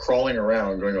 you're crawling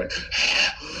around going like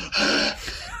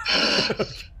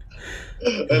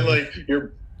and like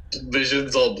your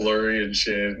vision's all blurry and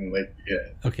shit, and like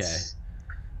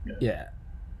yeah.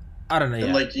 I don't know.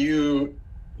 And like you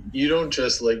don't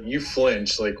just like, you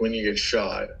flinch like when you get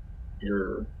shot.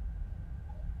 You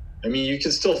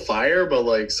can still fire, but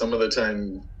like some of the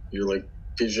time your like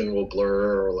vision will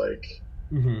blur, or like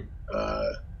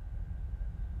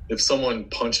if someone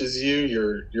punches you,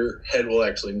 your head will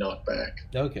actually knock back.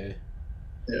 Okay.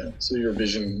 Yeah, so your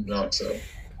vision knocks out.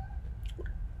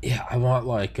 Yeah, I want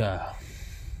like I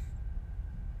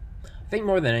think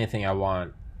more than anything I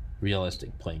want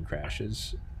realistic plane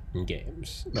crashes in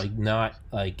games. Like not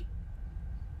like,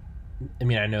 I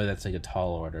mean, I know that's like a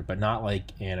tall order, but not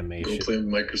like animation. Go play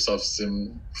Microsoft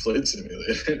Flight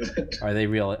Simulator. Are they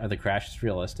real? Are the crashes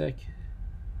realistic?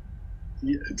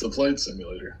 Yeah, it's a flight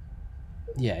simulator.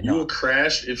 Yeah, you will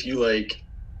crash if you like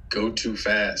go too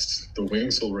fast. The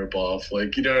wings will rip off.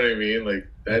 Like, you know what I mean? Like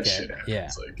that shit happens. Yeah,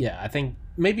 like, yeah. I think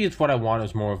maybe it's what I want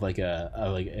is more of like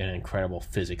like an incredible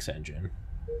physics engine.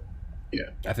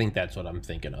 Yeah, I think that's what I'm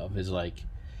thinking of. Is like,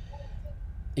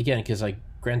 again, because like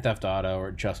Grand Theft Auto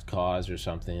or Just Cause or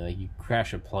something, like you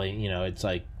crash a plane, you know, it's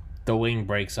like the wing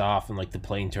breaks off and like the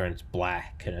plane turns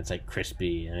black and it's like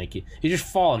crispy, and like you just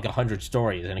fall like 100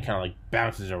 stories and it kind of like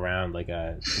bounces around like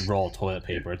a roll of toilet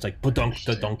paper. It's like ba-dunk,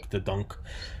 da-dunk, da-dunk.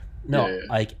 No,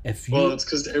 like if you... Well, it's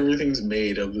because everything's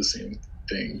made of the same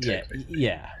thing.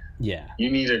 Yeah. You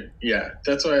need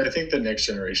that's why I think the next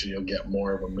generation you'll get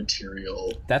more of a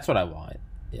material... That's what I want.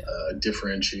 Yeah.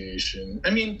 Differentiation.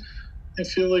 I mean, I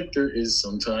feel like there is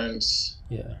sometimes...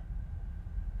 Yeah.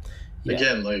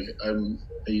 Again, like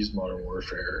I use Modern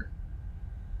Warfare,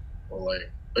 or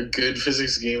like a good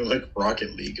physics game like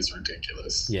Rocket League is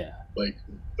ridiculous. Yeah. like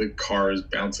the car is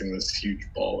bouncing this huge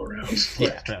ball around.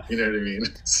 Like, no. You know what I mean?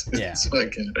 It's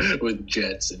fucking with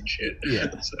jets and shit. Yeah.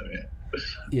 So,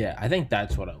 Yeah, I think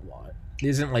that's what I want. It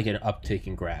isn't like an uptick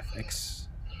in graphics,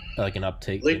 like an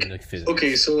uptick like, in the physics.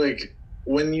 Okay, so like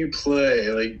when you play,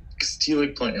 like, do you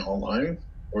like playing online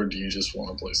or do you just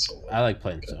want to play solo? I like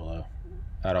playing solo.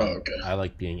 I don't. Okay. I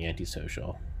like being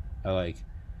antisocial. I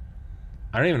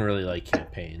don't even really like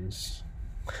campaigns.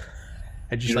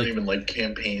 You don't even like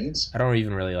campaigns? I don't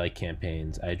even really like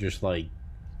campaigns. I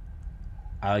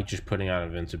like just putting on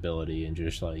invincibility and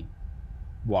just like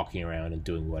walking around and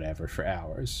doing whatever for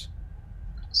hours.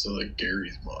 So like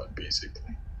Gary's mod,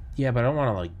 basically. Yeah, but I don't want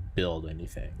to like build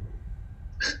anything.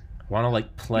 I want to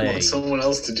like play. You want someone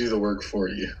else to do the work for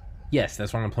you. Yes,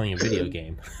 that's why I'm playing a video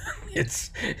game.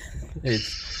 It's.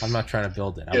 I'm not trying to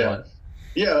build it.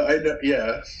 Yeah, I know.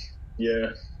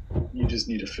 Yeah. You just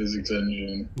need a physics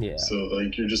engine. Yeah. So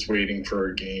like you're just waiting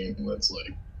for a game that's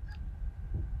like.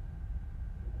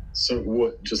 So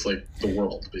what? Just like the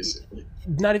world, basically.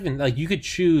 Not even like you could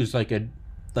choose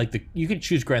you could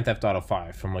choose Grand Theft Auto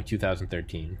 5 from like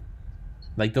 2013.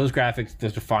 Like those graphics,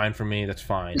 those are fine for me. That's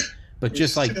fine. But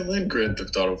just like still in Grand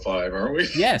Theft Auto 5, aren't we?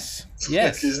 Yes.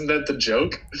 Like, isn't that the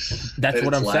joke? That's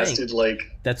what I'm saying.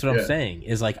 That's what I'm saying.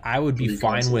 Is like I would be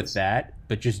fine with that,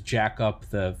 but just jack up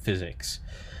the physics.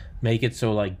 Make it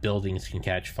so like buildings can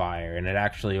catch fire, and it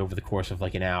actually over the course of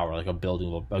like an hour, like a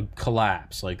building will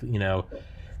collapse. Like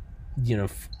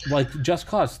like Just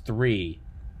Cause 3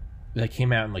 that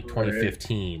came out in like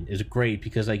 2015 is great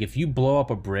because like if you blow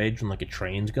up a bridge and like a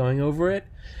train's going over it,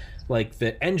 like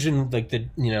the engine, like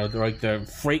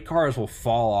the freight cars will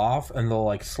fall off and they'll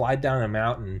like slide down a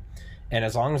mountain, and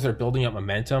as long as they're building up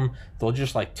momentum, they'll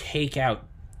just like take out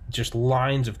just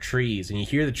lines of trees, and you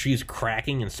hear the trees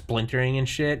cracking and splintering and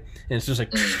shit, and it's just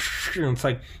like and it's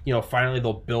like finally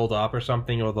they'll build up or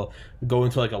something, or they'll go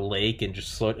into like a lake and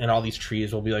just float, and all these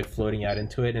trees will be like floating out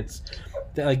into it, and it's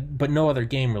like, but no other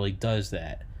game really does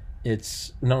that.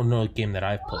 It's no game that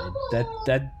I've played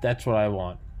that's what I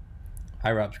want.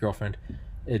 Hi, Rob's girlfriend.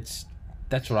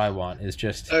 That's what I want. Is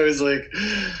just. I was like,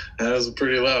 that was a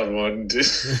pretty loud one.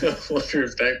 I wonder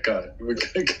if that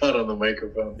got on the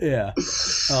microphone. Yeah.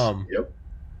 Yep.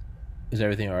 Is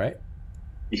everything all right?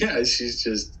 Yeah, she's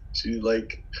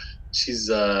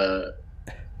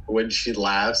when she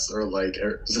laughs or like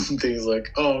something's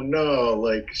like, oh no,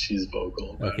 like she's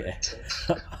vocal about it.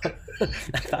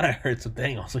 I thought I heard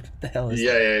something. I was like, what the hell is that?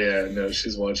 Yeah. No,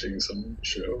 she's watching some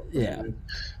show. Yeah.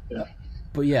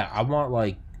 But yeah, I want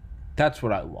like. That's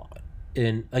what I want.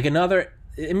 And like another,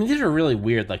 I mean, these are really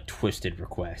weird, like twisted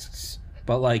requests.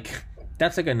 But like,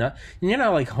 that's like enough.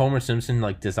 Like Homer Simpson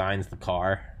like designs the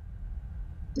car.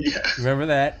 Yeah. Remember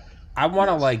that? I want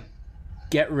to like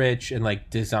get rich and like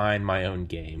design my own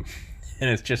game. And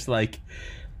it's just like,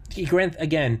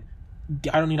 again,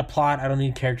 I don't need a plot. I don't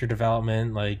need character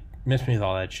development. Like, miss me with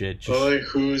all that shit. Just, well, like,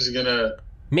 who's gonna?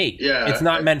 Me. Yeah. It's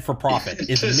not meant for profit.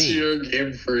 It's just me. Your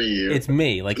game for you. It's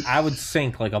me. Like, I would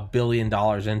sink like $1 billion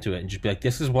into it and just be like,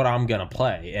 this is what I'm gonna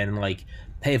play. And like,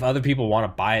 hey, if other people want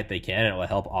to buy it, they can. It will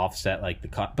help offset like the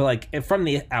cost. But like, from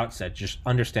the outset, just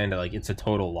understand that like it's a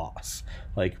total loss.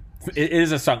 Like, it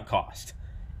is a sunk cost.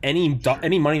 Any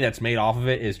money that's made off of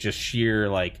it is just sheer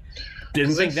like.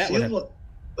 Didn't think that would.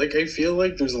 Like, I feel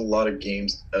like there's a lot of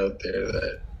games out there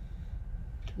that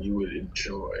you would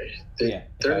enjoy.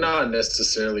 They're not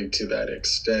necessarily to that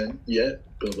extent yet,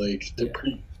 but like they're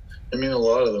pretty. I mean, a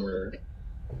lot of them are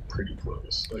pretty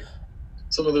close. Like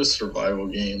some of those survival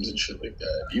games and shit like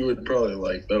that, you would probably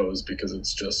like those because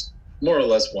it's just more or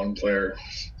less one player.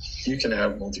 You can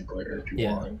have multiplayer if you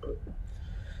want, but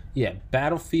yeah,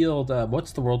 Battlefield.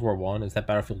 What's the World War I? Is that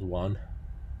Battlefield 1?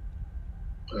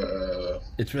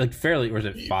 It's like fairly, or is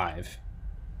it 5?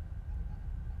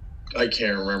 I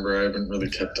can't remember. I haven't really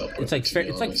kept up with it. It's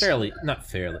like fairly, not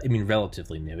fairly. I mean,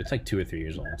 relatively new. It's like 2 or 3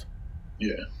 years old.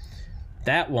 Yeah.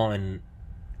 That one's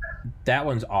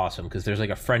awesome because there's like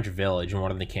a French village in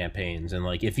one of the campaigns, and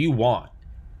like if you want,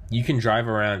 you can drive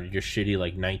around with your shitty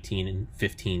like 19 and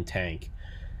 15 tank,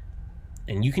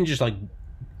 and you can just like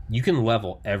you can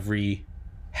level every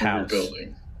house. Every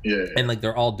building. Yeah. And like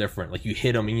they're all different. Like you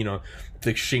hit them, and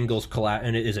the shingles collapse.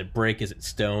 And is it brick? Is it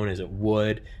stone? Is it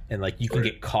wood? And like you can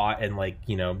get caught in like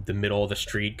the middle of the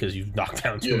street because you've knocked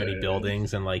down too many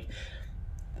buildings. And like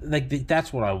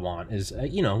that's what I want is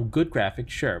good graphics,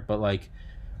 sure, but like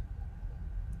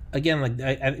again, like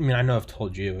I mean I know I've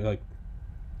told you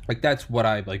like that's what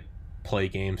I like play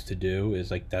games to do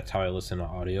is like that's how I listen to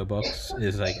audiobooks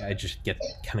is like I just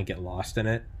kind of get lost in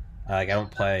it. Like I don't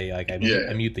play like I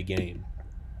mute the game.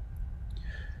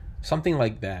 Something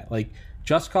like that. Like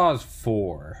Just Cause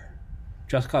 4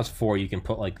 Just Cause 4, you can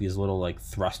put like these little like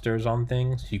thrusters on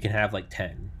things. You can have like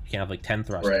 10. You can have like 10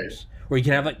 thrusters, or you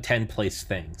can have like 10 place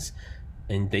things,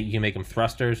 and you can make them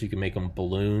thrusters. You can make them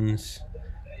balloons,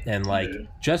 and like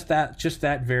just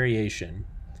that variation.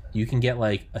 You can get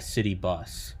like a city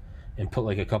bus and put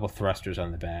like a couple thrusters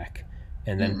on the back,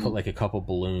 and then put like a couple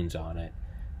balloons on it,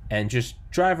 and just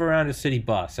drive around a city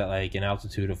bus at like an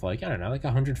altitude of like, I don't know, like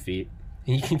 100 feet,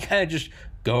 and you can kind of just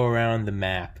go around the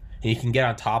map, and you can get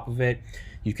on top of it.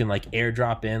 You can like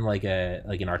airdrop in like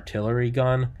an artillery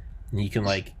gun, and you can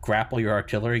like grapple your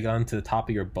artillery gun to the top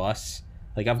of your bus.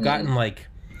 Like I've gotten like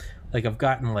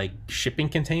shipping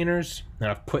containers, and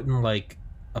I've put like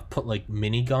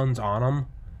mini guns on them,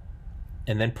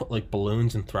 and then put like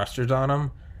balloons and thrusters on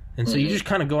them, and so you just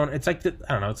kind of go on. It's like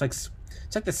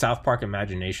it's like the South Park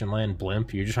Imagination Land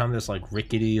blimp. You're just on this like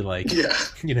rickety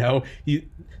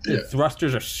the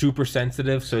thrusters are super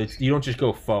sensitive, so you don't just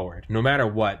go forward. No matter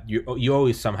what, you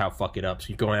always somehow fuck it up. So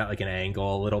you're going at like an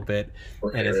angle a little bit,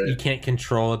 and you can't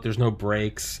control it. There's no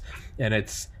brakes, and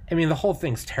the whole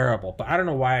thing's terrible. But I don't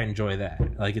know why I enjoy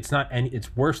that. Like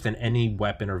it's worse than any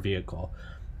weapon or vehicle.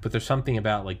 But there's something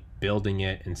about like building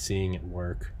it and seeing it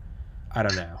work. I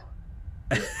don't know.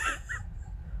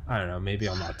 I don't know. Maybe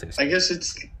I'm autistic. I guess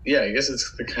it's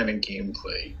the kind of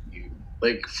gameplay you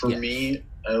like. For me,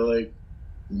 I like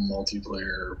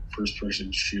multiplayer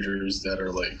first-person shooters that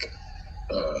are like,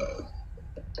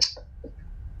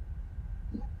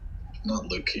 not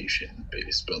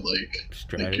location-based, but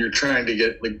like you're trying to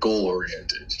get like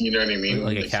goal-oriented. You know what I mean?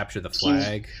 Like a capture the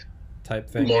flag type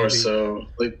thing. More maybe? So,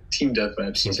 like team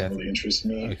deathmatch doesn't really interest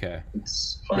me. Okay,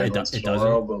 it's fine once in a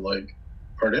while, but like,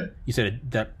 pardon? You said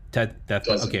that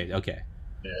okay.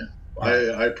 Yeah,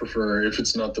 wow. I prefer, if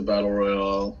it's not the battle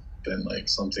royale, then like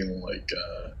something like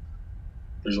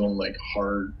there's one like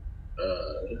hard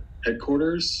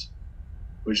headquarters,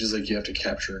 which is like you have to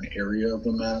capture an area of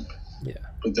the map. Yeah.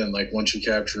 But then like once you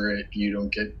capture it, you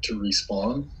don't get to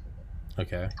respawn.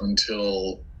 Okay.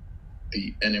 Until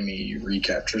the enemy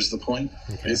recaptures the point,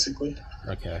 basically.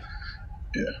 Okay.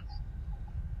 Yeah.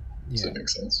 Does that make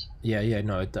sense? Yeah,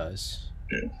 no, it does.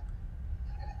 Yeah.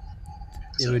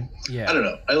 It would, yeah. I don't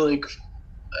know. I like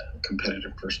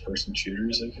competitive first-person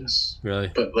shooters, I guess.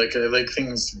 Really? But like, I like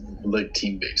things like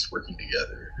team-based, working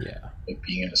together. Yeah. Like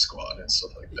being in a squad and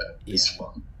stuff like that. Yeah. It's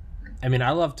fun. I mean,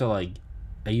 I love to like.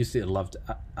 I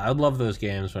would love those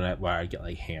games where I get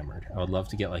like hammered. I would love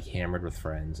to get like hammered with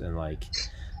friends and like,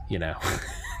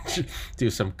 do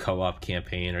some co-op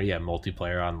campaign or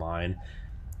multiplayer online.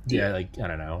 Yeah, like I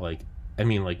don't know, like I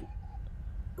mean like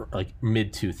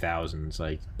mid 2000s,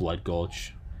 like Blood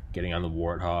Gulch, getting on the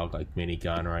Warthog, like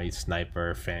minigun, right,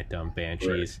 sniper, Phantom,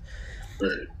 Banshees.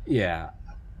 Right. Yeah,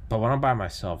 but when I'm by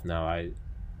myself, no,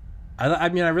 I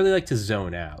mean I really like to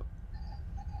zone out.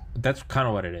 That's kind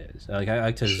of what it is. Like I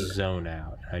like to zone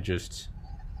out. I'll just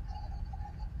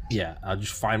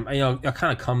find, I'll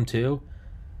kind of come to,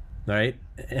 right,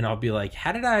 and I'll be like,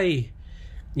 how did I,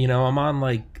 I'm on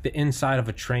like the inside of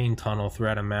a train tunnel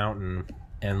throughout a mountain,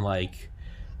 and like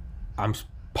I'm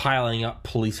piling up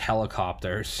police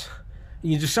helicopters.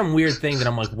 Just some weird thing that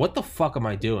I'm like, what the fuck am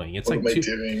I doing? It's like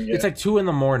it's like 2 a.m,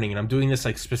 and I'm doing this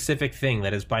like specific thing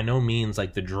that is by no means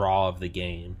like the draw of the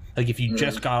game. Like if you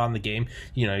just got on the game,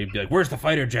 you'd be like, where's the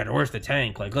fighter jet or where's the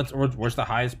tank? Like where's the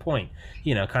highest point?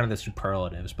 Kind of the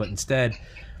superlatives. But instead,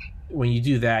 when you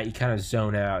do that, you kind of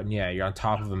zone out, and you're on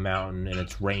top of a mountain and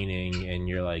it's raining, and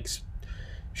you're like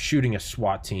shooting a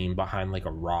SWAT team behind like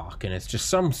a rock, and it's just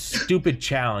some stupid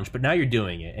challenge. But now you're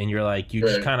doing it, and you're like,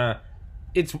 just kind of.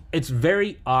 It's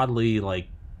very oddly like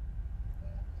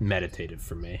meditative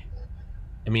for me.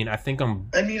 I mean, I think I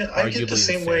get the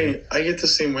same way. I get the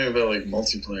same way about like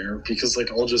multiplayer, because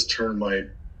like I'll just turn my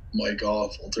mic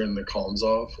off. I'll turn the comms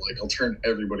off. Like I'll turn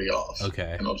everybody off.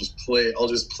 Okay. And I'll just play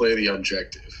the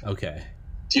objective. Okay.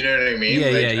 Do you know what I mean?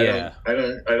 Yeah. I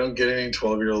don't get any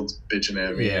 12-year-olds bitching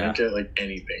at me. I don't get like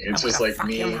anything. It's just like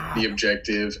me, the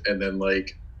objective, and then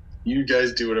like. You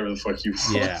guys do whatever the fuck you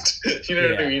want. Yeah. You know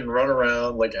what I mean? Run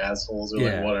around like assholes or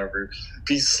like whatever.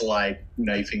 Be sly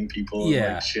knifing people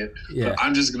and like shit. Yeah. But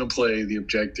I'm just gonna play the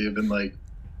objective and like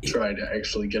try to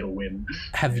actually get a win.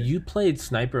 Have you played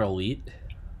Sniper Elite?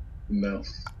 No.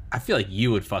 I feel like you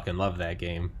would fucking love that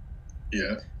game.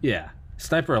 Yeah. Yeah.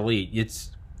 Sniper Elite, it's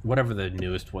whatever the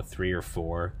newest, 3 or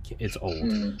 4. It's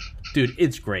old. Dude,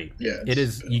 it's great. Yeah. It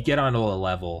is. You get onto a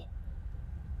level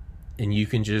and you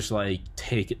can just like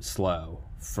take it slow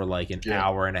for like an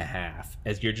hour and a half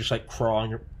as you're just like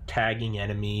crawling, tagging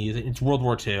enemies. It's World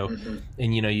War II,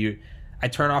 and I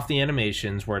turn off the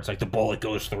animations where it's like the bullet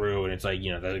goes through and it's like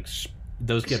the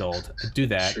those get old. I do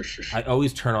that. Sure. I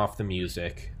always turn off the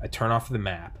music. I turn off the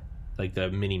map, like the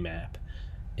mini map,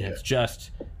 and it's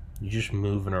just you're just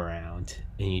moving around,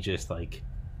 and you just like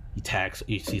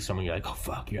you see someone, you're like, oh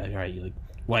fuck, you're like, all right, you like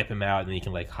wipe them out, and then you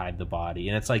can like hide the body,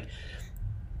 and it's like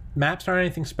maps aren't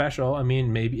anything special. I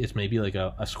mean, maybe it's like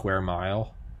a square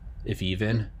mile, if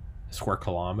even a square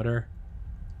kilometer,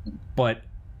 but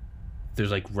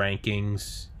there's like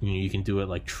rankings. You can do it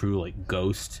like true like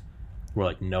Ghost, where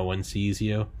like no one sees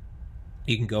you.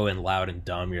 You can go in loud and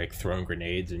dumb. You're like throwing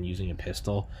grenades and using a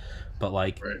pistol, but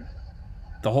like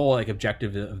the whole like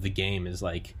objective of the game is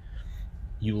like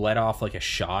you let off like a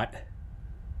shot,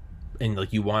 and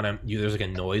like there's like a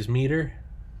noise meter.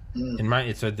 In mine,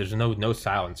 it said there's no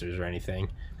silencers or anything.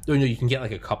 No, you can get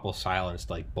like a couple silenced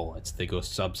like bullets. They go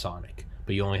subsonic,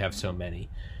 but you only have so many.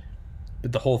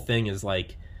 But the whole thing is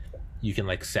like you can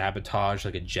like sabotage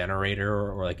like a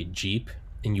generator or like a Jeep,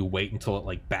 and you wait until it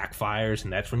like backfires,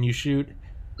 and that's when you shoot.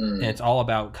 And it's all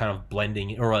about kind of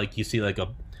blending, or like you see like a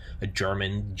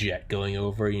German jet going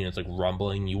over, it's like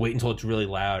rumbling. You wait until it's really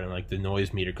loud, and like the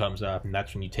noise meter comes up, and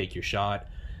that's when you take your shot.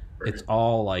 It's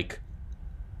all like,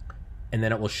 and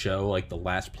then it will show like the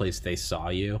last place they saw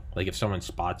you. Like if someone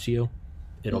spots you,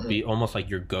 it'll be almost like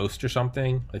your ghost or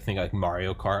something. I think like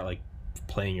Mario Kart, like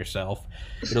playing yourself.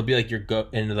 It'll be like your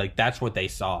and like that's what they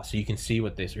saw, so you can see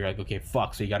what you're like, okay,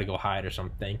 fuck, so you got to go hide or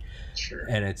something. Sure.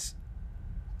 And it's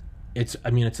I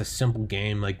mean, it's a simple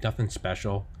game, like nothing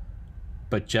special,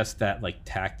 but just that like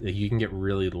like, you can get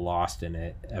really lost in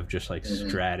it of just like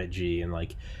strategy and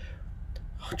like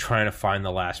trying to find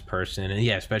the last person. And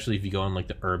especially if you go in like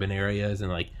the urban areas, and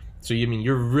like, so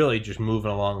you're really just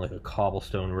moving along like a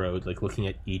cobblestone road, like looking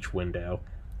at each window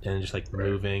and just like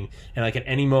moving, and like at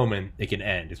any moment it can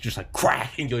end. It's just like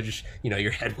crack, and you'll just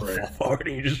your head will fall forward,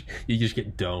 and you just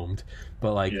get domed.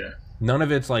 But like none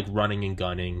of it's like running and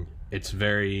gunning. It's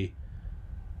very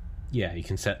you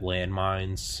can set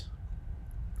landmines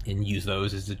and use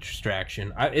those as a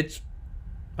distraction. I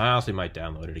honestly might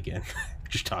download it again.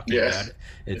 Just talking about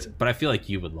it. But I feel like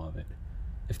you would love it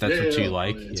if that's what you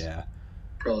like.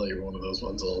 Probably one of those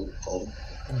ones I'll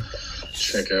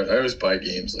check out. I always buy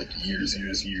games like years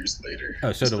later.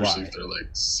 Oh, so do I. Especially if they're like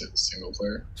single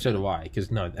player. So do I. Because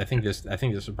I think this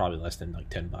is probably less than like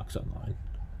 $10 online.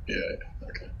 Yeah.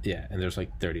 Okay. Yeah, and there's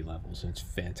like 30 levels, and it's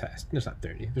fantastic. There's not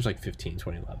 30. There's like 15,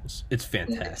 20 levels. It's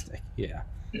fantastic. Yeah.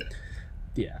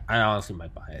 Yeah. I honestly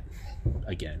might buy it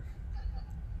again.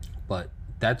 But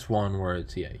that's one where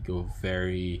it's you go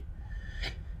very.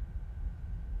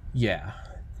 Yeah.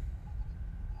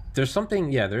 There's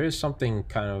something. Yeah, there is something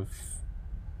kind of.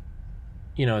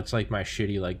 It's like my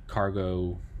shitty like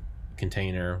cargo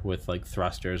container with like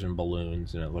thrusters and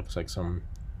balloons, and it looks like some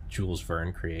Jules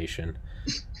Verne creation.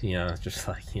 It's just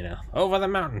like over the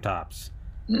mountaintops.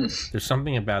 There's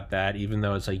something about that, even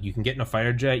though it's like you can get in a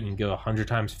fighter jet, you can go 100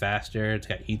 times faster. It's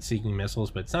got heat-seeking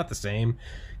missiles, but it's not the same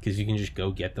because you can just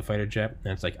go get the fighter jet,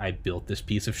 and it's like I built this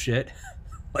piece of shit.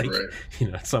 Like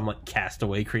some like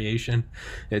Castaway creation.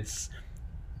 There's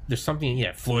something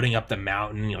floating up the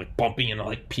mountain, like bumping into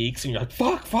like peaks, and you're like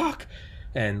fuck,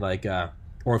 and like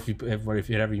or if you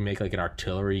ever make like an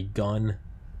artillery gun,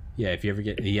 if you ever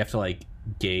you have to like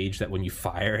gauge that when you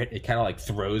fire it kind of like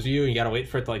throws you, and you gotta wait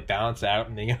for it to like balance out,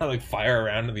 and then you gotta like fire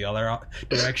around to the other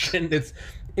direction. It's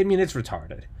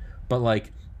retarded, but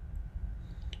like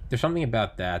there's something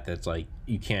about that's like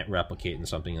you can't replicate in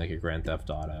something like a Grand Theft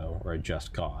Auto or a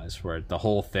Just Cause, where the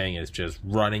whole thing is just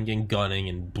running and gunning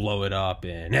and blow it up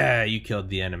and you killed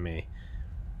the enemy.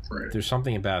 There's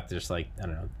something about this, like, I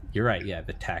don't know, you're right,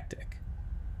 the tactic,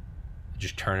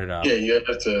 just turn it up. You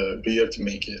have to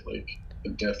make it like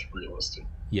the death realistic.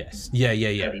 Yes. Have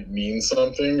it mean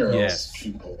something, or else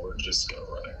people are just gonna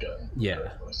run a gun.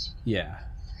 Regardless.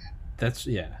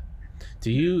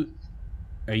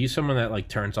 Are you someone that like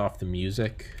turns off the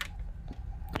music?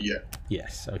 Yeah.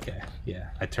 Yes. Okay. Yeah.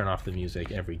 I turn off the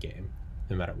music every game,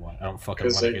 no matter what. I don't fucking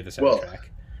want to hear the soundtrack. Well,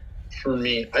 for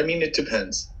me, I mean, it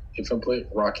depends. If I'm playing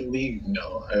Rocket League,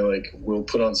 no, I like will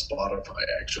put on Spotify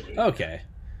actually. Okay.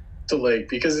 So like,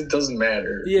 because it doesn't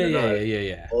matter.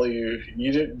 Yeah. All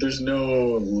there's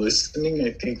no listening.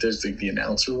 I think there's like the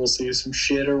announcer will say some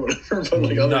shit or whatever, but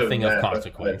like nothing of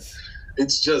consequence.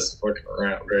 It's just fucking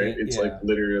around, right? It's like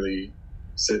literally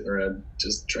sitting around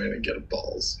just trying to get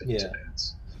balls in his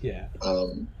hands. Yeah.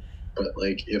 But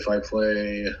like if I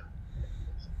play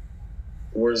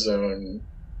Warzone,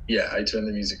 I turn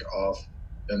the music off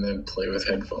and then play with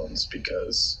headphones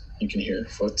because you can hear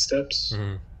footsteps.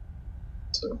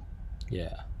 So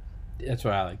that's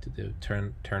what I like to do.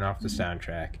 Turn off the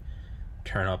soundtrack,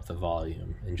 turn up the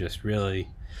volume, and just really.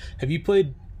 Have you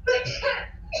played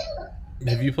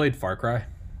Have you played Far Cry?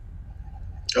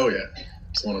 Oh yeah,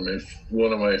 it's one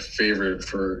of my favorite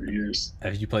for years.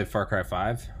 Have you played Far Cry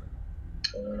 5?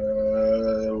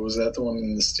 Was that the one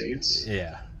in the States?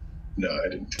 Yeah. No, I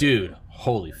didn't. Dude,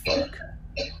 holy fuck.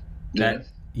 Yeah.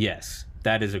 Yes,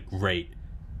 that is a great.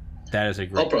 I'll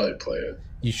probably play it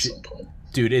at some point.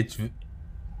 Dude,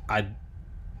 I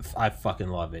fucking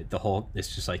love it.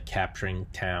 It's just like capturing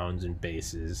towns and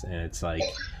bases, and it's like.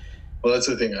 Well, that's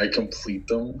the thing. I complete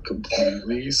them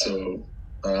completely, so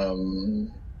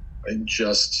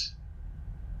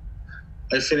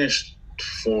I finished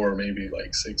 4 maybe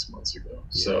like 6 months ago.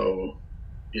 Yeah. So,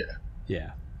 yeah.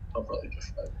 Yeah. I'll probably get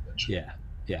 5 eventually.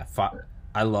 Yeah. 5.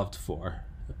 I loved 4.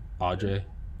 AJ.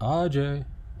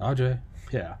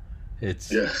 Yeah.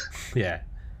 It's. Yeah.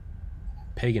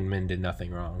 Pagan Min did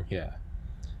nothing wrong. Yeah.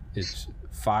 It's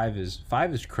 5 is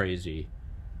crazy.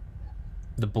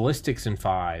 The ballistics in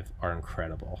 5 are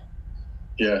incredible.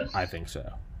 Yeah. I think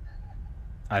so.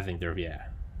 I think they're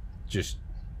just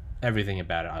everything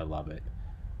about it. I love it,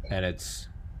 and it's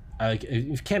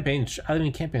campaign's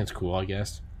cool, I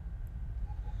guess.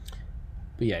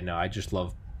 But yeah, no, I just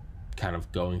love kind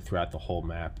of going throughout the whole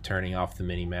map, turning off the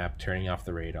mini map, turning off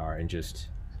the radar, and just.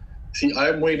 See,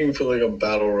 I'm waiting for like a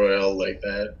battle royale like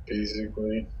that,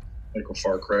 basically, like a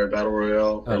Far Cry battle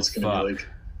royale, where it's gonna be like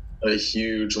a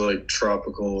huge like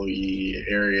tropical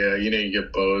area. You know, you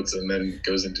get boats and then it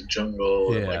goes into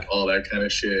jungle and like all that kind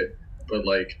of shit. But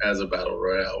like as a battle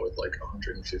royale with like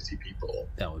 150 people.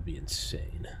 That would be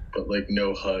insane. But like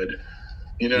no HUD.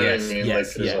 You know what I mean?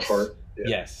 Like there's a heart. Yeah.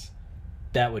 Yes.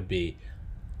 That would be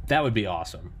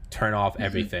awesome. Turn off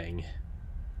everything.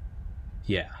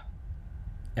 Yeah.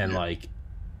 And like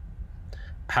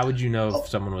how would you know if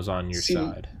someone was on your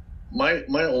side? My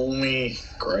only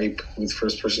gripe with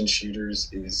first person shooters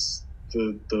is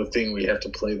the thing we have to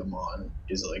play them on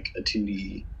is like a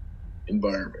 2D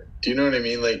environment. Do you know what I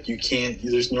mean? Like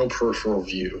there's no peripheral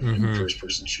view in first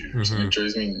person shooters. And it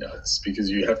drives me nuts because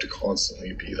you have to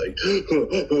constantly be like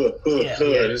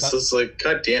it's just like,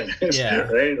 God damn it.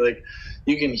 Right? Like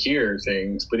you can hear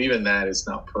things, but even that is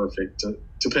not perfect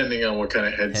depending on what kind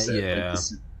of headset. Like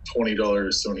this $20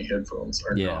 Sony headphones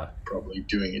are not probably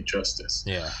doing it justice.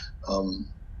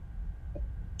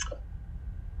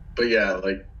 But yeah,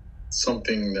 like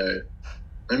something that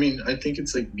I think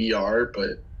it's like VR,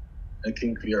 but I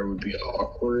think VR would be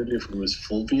awkward if it was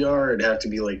full VR. It'd have to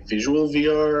be like visual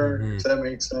VR, if that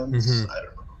makes sense. I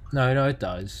don't know. No, it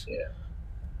does.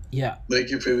 Yeah.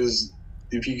 Like if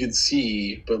you could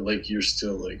see, but like you're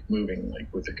still like moving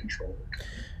like with a controller.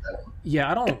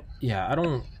 I don't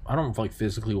know. I don't like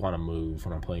physically want to move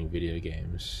when I'm playing video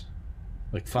games.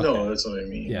 Like fuck no, that. that's what I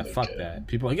mean. Yeah, like, fuck that.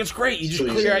 People are like, it's great. You just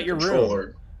clear out your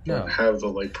room. No, have the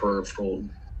like peripheral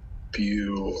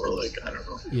view or like I don't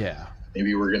know. Yeah.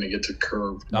 Maybe we're gonna get to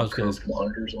curved monitors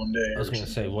one day. I was gonna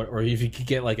say, or if you could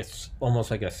get like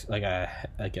almost like a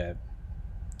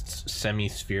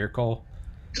semi-spherical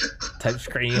type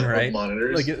screen, right?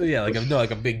 Monitors.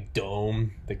 Like a big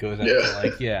dome that goes out to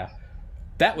like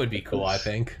that would be cool. I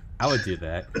think I would do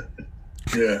that.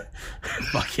 Yeah.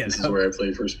 Fuck yeah. This is where I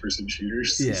play first-person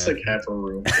shooters. Yeah. It's like half a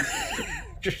room.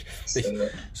 just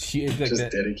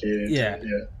dedicated. Yeah.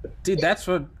 Dude, that's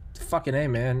what fucking A,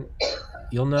 man.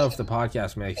 You'll know if the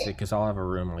podcast makes it because I'll have a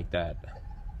room like that.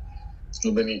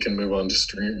 So then you can move on to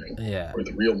streaming. Yeah. Where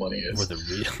the real money is.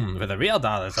 Where the real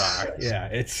dollars are. Yeah.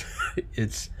 It's.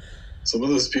 Some of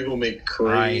those people make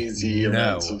crazy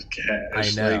amounts of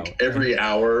cash. I know. Like every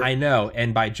hour. I know.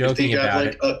 And by joking about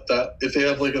it. If they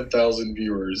have like 1,000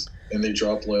 viewers and they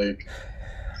drop like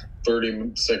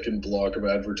 30-second block of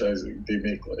advertising, they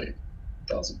make like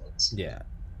 $1,000. Yeah.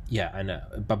 Yeah, I know.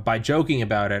 But by joking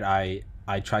about it, I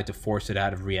try to force it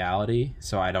out of reality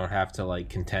so I don't have to like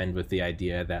contend with the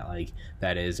idea that like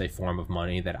that is a form of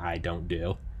money that I don't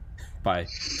do. By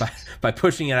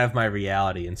pushing it out of my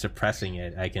reality and suppressing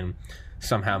it, I can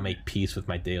somehow make peace with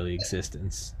my daily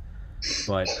existence.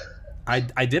 But I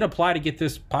did apply to get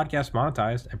this podcast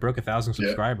monetized. I broke 1,000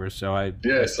 subscribers, so I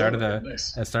started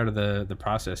the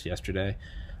process yesterday.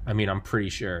 I mean, I'm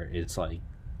pretty sure it's like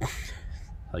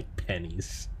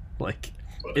pennies, like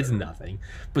it's nothing.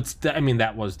 But I mean,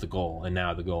 that was the goal, and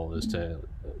now the goal is to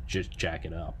just jack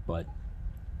it up. But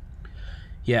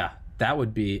yeah. That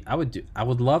would be I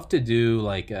would love to do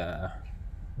like kind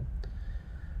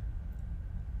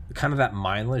of that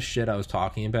mindless shit I was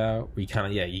talking about where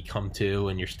you come to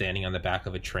and you're standing on the back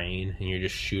of a train and you're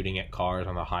just shooting at cars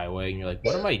on the highway and you're like,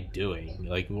 what am I doing?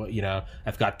 Like, what,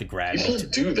 I've got the gravity.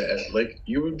 People do that. Like,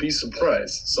 you would be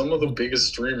surprised. Some of the biggest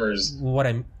streamers what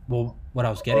I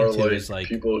was getting to is like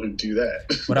people who do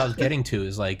that. What I was getting to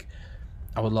is like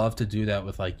I would love to do that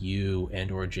with like you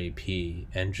and or JP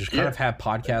and just kind of have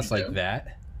podcasts like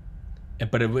that.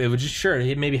 But it would just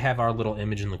it'd maybe have our little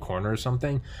image in the corner or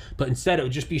something. But instead, it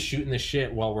would just be shooting the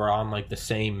shit while we're on like the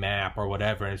same map or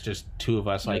whatever, and it's just two of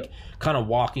us like kind of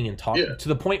walking and talking to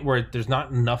the point where there's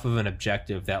not enough of an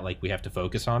objective that like we have to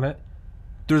focus on it.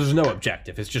 There's no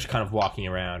objective. It's just kind of walking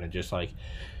around and just like,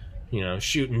 you know,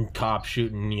 shooting cops,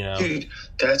 shooting, you know. Dude,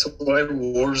 that's why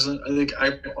Warzone. I think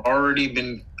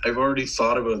I've already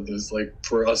thought about this. Like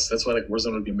for us, that's why like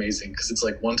Warzone would be amazing, because it's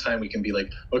like one time we can be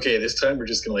like, okay, this time we're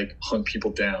just gonna like hunt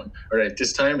people down. All right,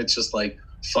 this time it's just like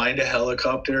find a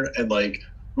helicopter and like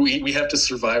we have to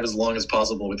survive as long as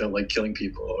possible without like killing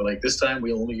people. Or like this time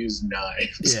we only use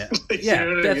knives. Yeah, like, you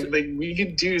know what I mean? Like we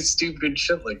can do stupid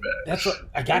shit like that. That's what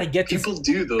I gotta get. People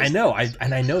do those. I know.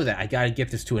 I know that I gotta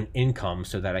get this to an income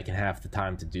so that I can have the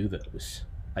time to do those.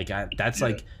 That's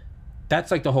like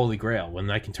the holy grail, when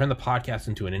I can turn the podcast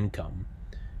into an income.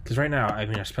 Because right now, I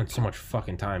mean, I spend so much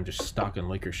fucking time just stocking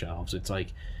liquor shelves. It's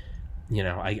like, you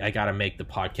know, I gotta make the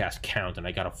podcast count, and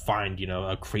I gotta find, you know,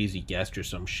 a crazy guest or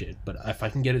some shit. But if I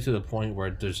can get it to the point where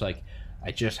there's like,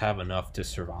 I just have enough to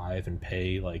survive and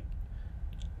pay like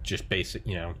just basic,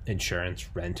 you know, insurance,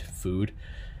 rent, food.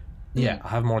 Yeah,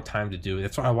 I'll have more time to do it.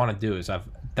 That's what I want to do.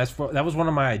 That was one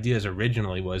of my ideas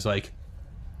originally, was like,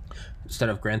 instead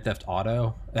of Grand Theft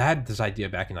Auto, I had this idea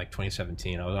back in like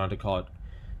 2017. I wanted to call it,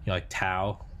 you know, like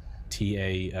Tao,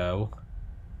 Tao,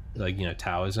 like, you know,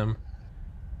 Taoism.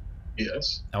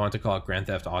 Yes. I wanted to call it Grand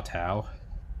Theft Auto,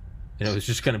 and it was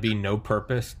just going to be no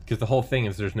purpose, because the whole thing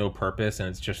is there's no purpose and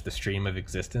it's just the stream of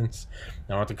existence.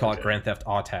 And I wanted to call it Grand Theft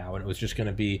Auto, and it was just going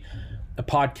to be a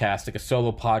podcast, like a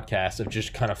solo podcast of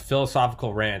just kind of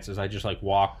philosophical rants as I just like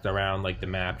walked around like the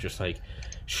map, just like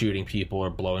shooting people or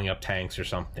blowing up tanks or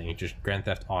something. Just Grand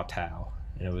Theft Auto.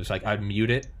 And it was like, I'd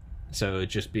mute it so it'd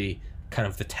just be kind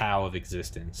of the Tao of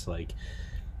existence. Like,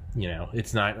 you know,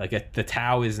 it's not like the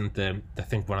Tao isn't the, I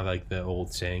think one of like the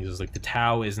old sayings is like, the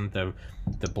Tao isn't the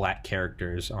black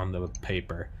characters on the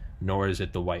paper, nor is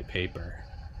it the white paper.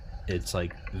 It's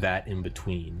like that in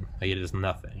between. Like, it is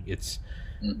nothing. It's,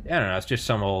 I don't know, it's just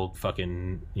some old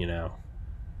fucking, you know,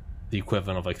 the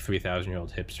equivalent of like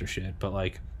 3,000-year-old hipster shit. But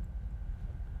like,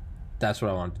 that's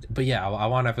what I want to do. But yeah, I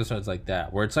want episodes like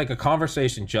that, where it's like a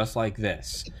conversation just like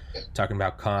this, talking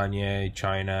about Kanye,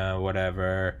 China,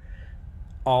 whatever,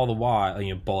 all the while,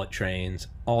 you know, bullet trains,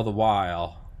 all the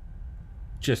while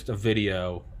just a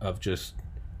video of just,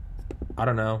 I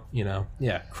don't know, you know,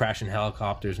 crashing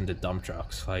helicopters into dump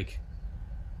trucks, like,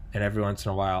 and every once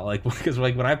in a while, like, because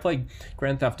like when I play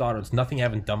Grand Theft Auto, it's nothing I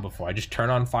haven't done before. I just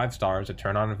turn on 5 stars, I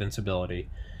turn on invincibility,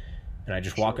 and I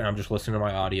just walk and I'm just listening to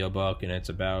my audiobook, and it's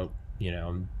about, you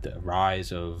know, the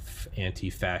rise of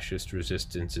anti-fascist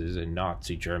resistances in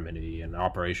Nazi Germany and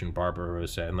Operation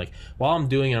Barbarossa. And like, while I'm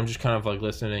doing it, I'm just kind of like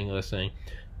listening.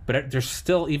 But there's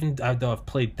still, even though I've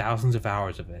played thousands of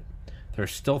hours of it,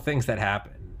 there's still things that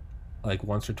happen like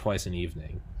once or twice an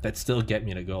evening that still get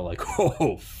me to go like,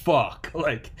 oh fuck,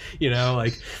 like, you know,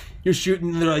 like you're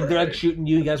shooting, they're like shooting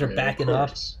you guys are backing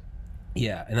up.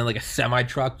 Yeah, and then like a semi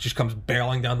truck just comes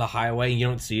barreling down the highway and you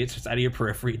don't see it, it's just out of your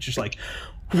periphery. It's just like,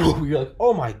 whoa, you're like,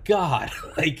 oh my god,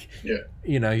 like,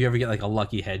 you know, you ever get like a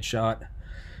lucky headshot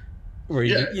where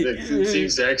it's the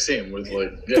exact same with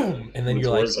like, boom, and then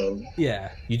you're like, Warzone.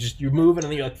 you're moving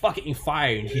and then you're like, fuck it, you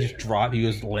fire, and he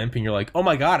goes limp, and you're like, oh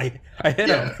my god, I hit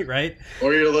him, right?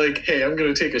 Or you're like, hey, I'm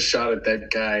gonna take a shot at that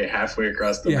guy halfway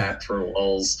across the map for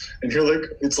lulz, and you're like,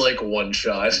 it's like one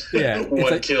shot,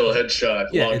 one kill,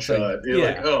 headshot, long shot. Like, you're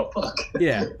like, oh fuck.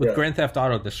 With Grand Theft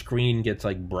Auto, the screen gets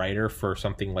like brighter for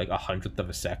something like 100th of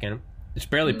a second. It's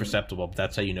barely perceptible, but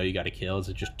that's how you know you got a kill. Is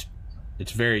it just?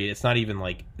 It's not even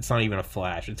a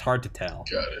flash. It's hard to tell.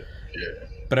 Got it. Yeah.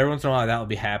 But every once in a while that'll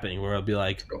be happening where I'll be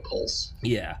like a pulse.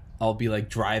 Yeah. I'll be like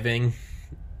driving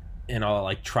and I'll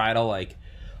like try to like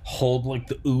hold like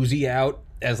the Uzi out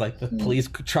as like the police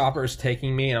chopper's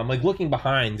taking me, and I'm like looking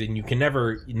behind, and you can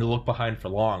never look behind for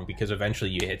long because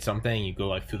eventually you hit something, you go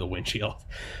like through the windshield.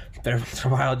 But every once in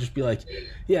a while I'll just be like,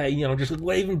 yeah, you know, just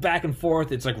waving back and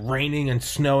forth. It's like raining and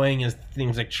snowing and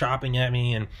things like chopping at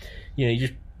me, and you know, you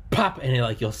just pop, and it,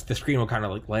 like the screen will kind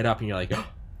of like light up, and you're like, oh.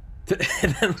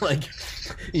 And then like,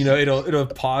 you know, it'll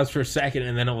pause for a second,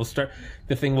 and then it will start.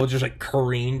 The thing will just like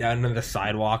careen down into the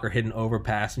sidewalk or hit an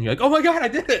overpass, and you're like, oh my god, I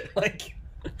did it! Like,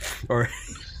 or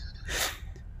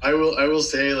I will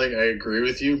say, like, I agree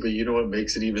with you, but you know what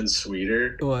makes it even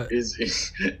sweeter? What is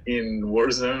in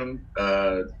Warzone?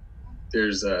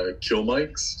 There's kill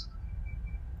mics.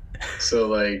 So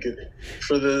like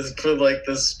for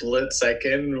the split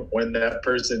second when that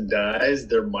person dies,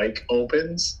 their mic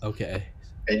opens. Okay.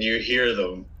 And you hear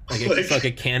them Like it's like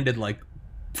a candid like,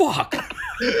 fuck.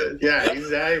 Yeah,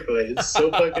 exactly. It's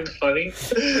so fucking funny.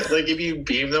 Like if you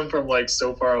beam them from like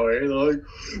so far away, they're like,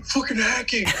 fucking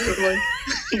hacking. Like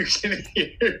you can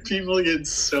hear people get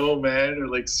so mad or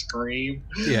like scream.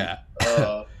 Yeah.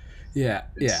 Yeah.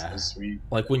 So sweet.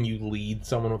 Like when you lead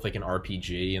someone with like an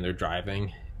RPG and they're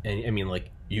driving, and I mean like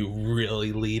you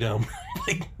really lead them,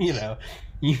 like, you know,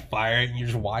 you fire it and you're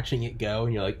just watching it go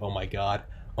and you're like, oh my god,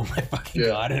 oh my fucking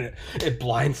god, and it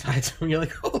blindsides them. You're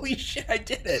like, holy shit, I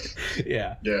did it.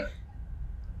 Yeah.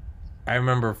 I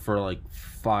remember for like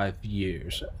 5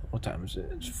 years. What time is it?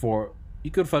 It's 4.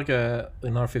 You could for like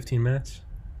another 15 minutes.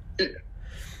 Yeah.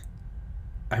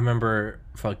 I remember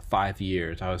for like 5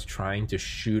 years I was trying to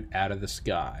shoot out of the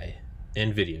sky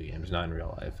in video games, not in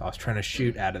real life. I was trying to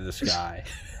shoot out of the sky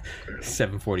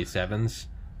 747s.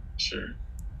 Sure.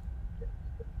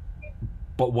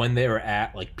 But when they were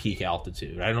at like peak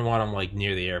altitude, I don't want them like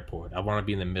near the airport. I want to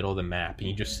be in the middle of the map, and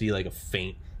you just see like a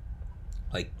faint,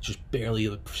 like just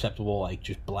barely perceptible, like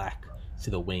just black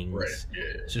to the wings. Right.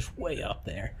 Yeah. It's just way up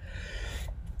there.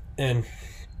 And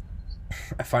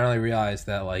I finally realized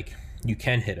that like you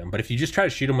can hit them, but if you just try to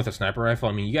shoot them with a sniper rifle,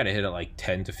 I mean, you got to hit it like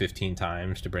 10 to 15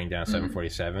 times to bring down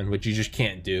 747, which you just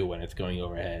can't do when it's going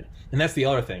overhead. And that's the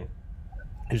other thing,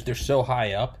 is they're so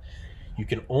high up. You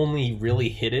can only really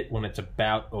hit it when it's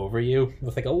about over you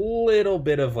with like a little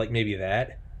bit of like maybe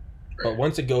that. But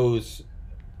once it goes,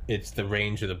 it's the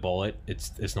range of the bullet.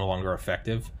 It's no longer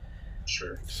effective.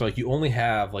 Sure. So like you only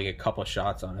have like a couple of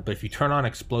shots on it. But if you turn on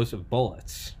explosive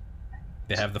bullets,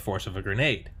 they have the force of a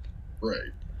grenade. Right.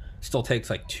 Still takes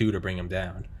like 2 to bring them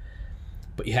down.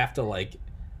 But you have to like,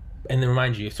 and then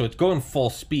remind you, so it's going full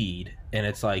speed and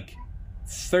it's like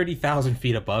 30,000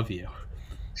 feet above you.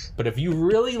 But if you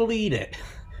really lead it,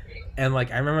 and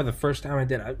like I remember the first time I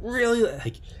did, I really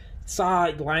like saw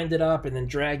it, lined it up, and then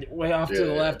dragged it way off to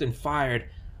the left and fired.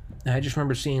 And I just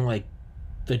remember seeing like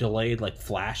the delayed like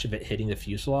flash of it hitting the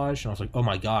fuselage, and I was like, oh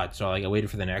my god. So like I waited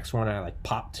for the next one, and I like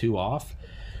popped 2 off,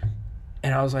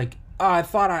 and I was like, oh, I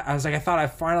thought I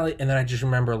finally, and then I just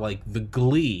remember like the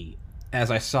glee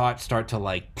as I saw it start to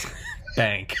like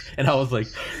bank, and I was like,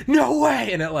 no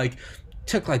way, and it like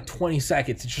took like 20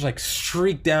 seconds. It just like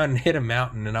streaked down and hit a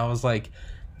mountain, and I was like,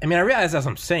 I mean, I realize as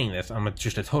I'm saying this, I'm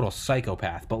just a total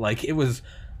psychopath, but like I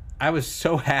was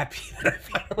so happy that I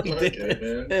finally did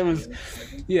it. It was,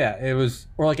 it was,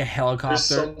 or like a helicopter. There's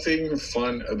something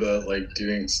fun about like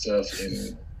doing stuff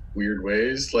in weird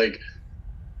ways. Like,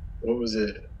 what was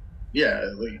it?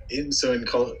 Yeah, like in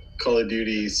Call of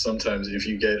Duty, sometimes if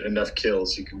you get enough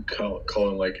kills, you can call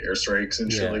in like airstrikes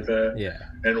and shit like that. Yeah.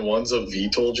 And one's a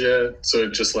VTOL jet, so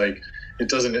it just like it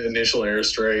does an initial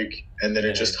airstrike and then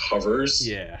it just hovers.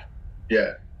 Yeah.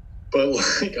 Yeah. But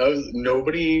like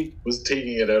nobody was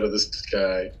taking it out of the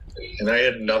sky, and I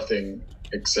had nothing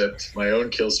except my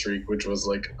own kill streak, which was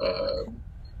like a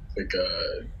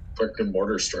fucking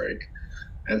mortar strike.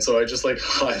 And so I just like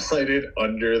highlighted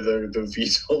under the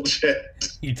VTOL jet.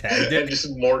 You tagged it? And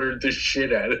just mortared the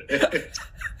shit out of it.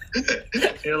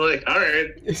 You're like, all right,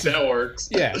 that works.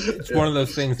 Yeah, it's one of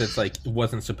those things that's like it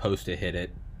wasn't supposed to hit it.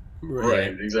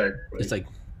 Right, exactly. It's like,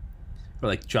 or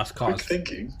like just cause. Quick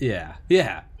thinking.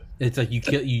 Yeah. It's like you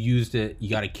used it. You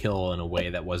got to kill in a way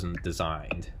that wasn't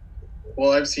designed.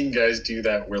 Well, I've seen guys do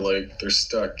that where like they're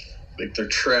stuck. Like they're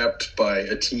trapped by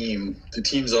a team. The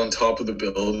team's on top of the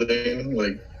building,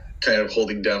 like kind of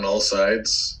holding down all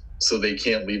sides, so they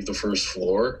can't leave the first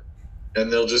floor.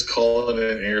 And they'll just call in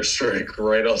an airstrike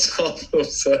right on top of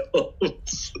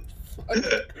themselves.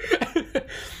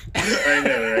 I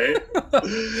know, right?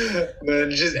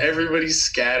 Then just everybody's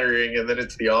scattering, and then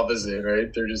it's the opposite,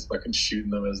 right? They're just fucking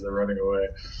shooting them as they're running away.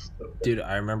 Dude,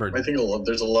 I remember. I think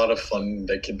there's a lot of fun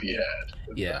that can be had.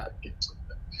 Yeah.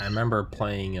 I remember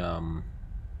playing,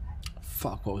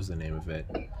 what was the name of it?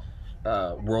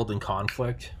 World in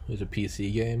Conflict. It was a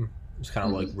PC game. It was kind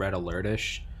of like Red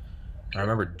Alert-ish. I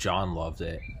remember John loved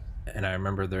it. And I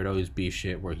remember there'd always be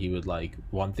shit where he would like,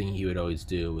 one thing he would always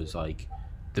do was like,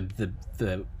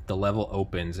 the level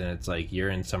opens and it's like you're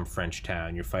in some French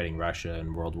town, you're fighting Russia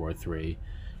in World War III.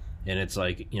 And it's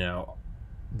like, you know,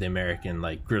 the American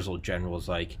like grizzled general's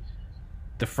like,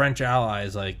 the French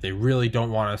allies, like, they really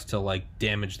don't want us to, like,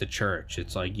 damage the church.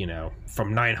 It's, like, you know,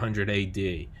 from 900 AD.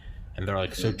 And they're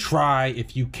like, so try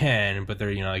if you can, but they're,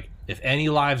 you know, like, if any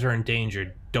lives are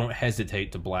endangered, don't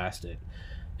hesitate to blast it.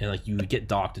 And, like, you would get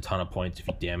docked a ton of points if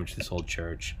you damage this whole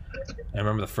church. I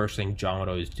remember the first thing John would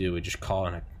always do would just call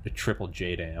in a triple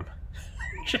JDAM.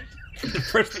 The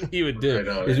first thing he would do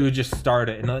is he would just start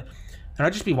it. And And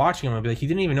I'd just be watching him and be like, he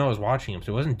didn't even know I was watching him, so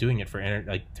he wasn't doing it for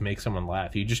like to make someone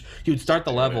laugh. He would start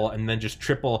the level and then just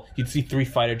triple. You'd see 3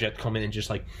 fighter jets come in and just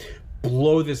like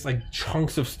blow this like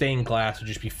chunks of stained glass would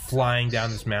just be flying down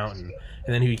this mountain,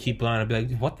 and then he would keep blowing. I'd be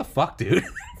like, what the fuck, dude?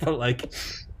 But like,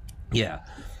 yeah,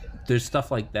 there's stuff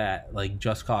like that, like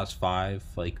Just Cause 5.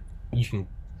 Like you can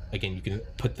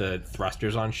put the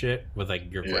thrusters on shit with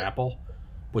like your grapple,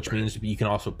 which means you can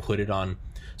also put it on.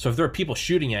 So if there are people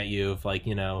shooting at you, if like,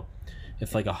 you know,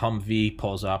 if like a Humvee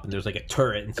pulls up and there's like a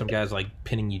turret and some guy's like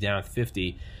pinning you down at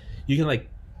 50, you can like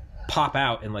pop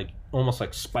out and like almost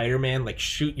like Spider-Man, like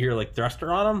shoot your like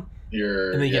thruster on him,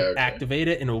 and then you can activate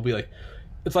it, and it will be like,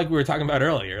 it's like we were talking about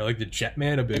earlier, like the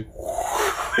Jetman, a big,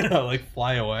 you know, like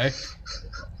fly away.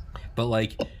 But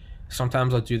like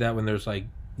sometimes I'll do that when there's like,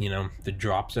 you know, the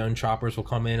drop zone choppers will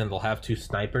come in and they'll have 2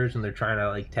 snipers and they're trying to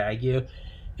like tag you,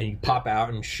 and you pop out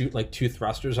and shoot like 2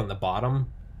 thrusters on the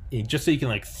bottom, just so you can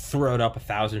like throw it up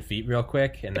 1,000 feet real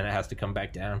quick, and then it has to come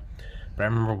back down. But I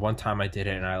remember one time I did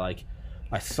it, and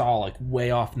I saw like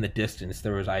way off in the distance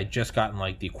I had just gotten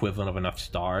like the equivalent of enough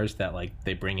stars that like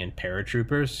they bring in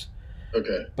paratroopers.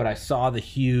 Okay. But I saw the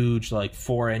huge like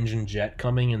 4-engine jet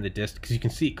coming in the distance, because you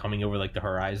can see it coming over like the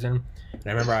horizon. And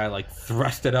I remember I like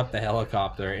thrusted up the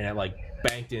helicopter and it like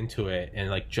banked into it, and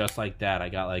like just like that I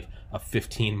got like a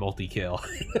 15 multi-kill.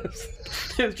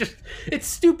 It's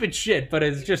stupid shit, but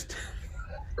it's just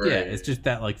yeah, it's just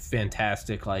that like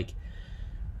fantastic, like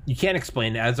you can't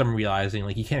explain it, as I'm realizing,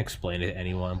 like you can't explain it to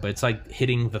anyone, but it's like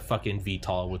hitting the fucking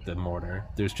VTOL with the mortar.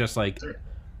 There's just like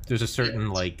there's a certain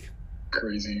like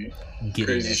crazy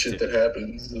shit that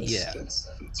happens.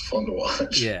 It's fun to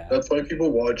watch. Yeah, that's why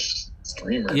people watch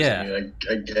streamers. Yeah, I mean,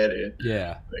 I get it.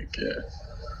 Yeah, like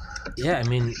yeah. I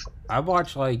mean, I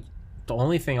watch like the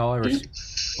only thing I'll ever.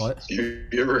 What? You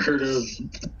ever heard of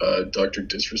Dr.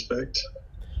 Disrespect?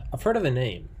 I've heard of the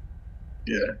name.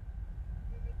 Yeah.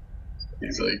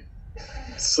 He's like,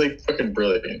 it's like fucking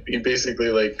brilliant. He basically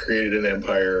like created an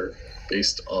empire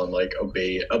based on like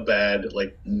a bad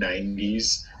like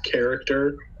 90s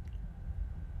character.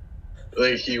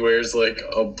 Like he wears like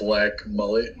a black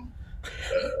mullet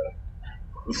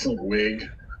wig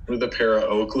with a pair of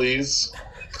Oakleys,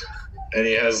 and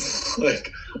he has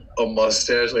like a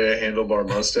mustache, like a handlebar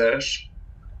mustache,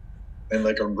 and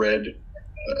like a red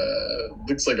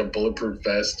looks like a bulletproof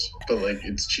vest, but like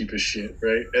it's cheap as shit,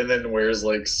 right? And then wears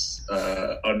like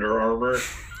Under Armour,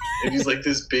 and he's like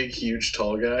this big, huge,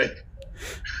 tall guy.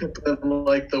 But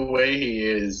like the way he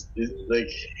is like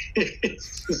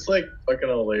it's just like fucking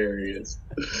hilarious.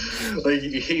 Like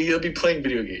he'll be playing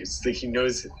video games, like he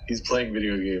knows he's playing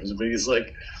video games, but he's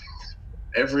like,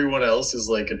 everyone else is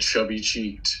like a chubby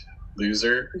cheeked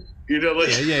loser, you know, like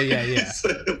yeah. He's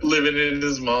like living in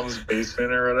his mom's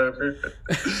basement or whatever.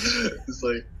 It's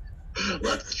like,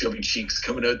 lots of chubby cheeks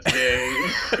coming out today.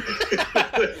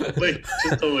 Like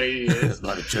just the way he is, a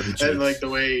lot of chubby cheeks, and like the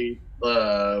way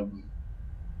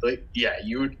like yeah,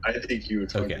 I think you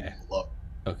would fucking love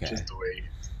it. Okay. Just the way.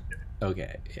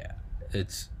 Okay, yeah.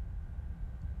 It's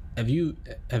have you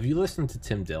listened to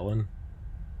Tim Dillon?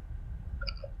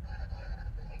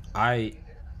 I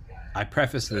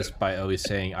preface this by always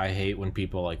saying I hate when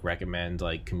people like recommend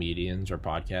like comedians or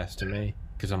podcasts to me,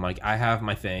 because I'm like, I have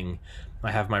my thing,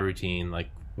 I have my routine, like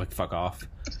fuck off.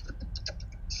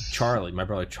 Charlie, my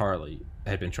brother Charlie,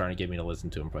 had been trying to get me to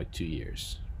listen to him for like 2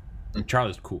 years. And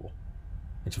Charlie's cool.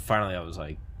 And so finally I was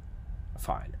like,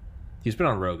 fine. He's been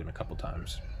on Rogan a couple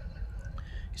times.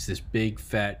 He's this big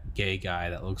fat gay guy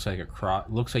that looks like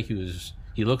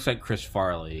he looks like Chris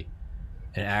Farley,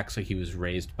 and acts like he was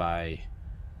raised by.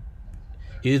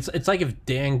 It's like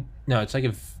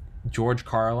if George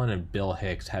Carlin and Bill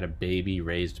Hicks had a baby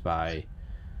raised by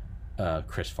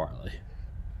Chris Farley.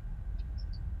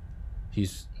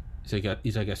 He's like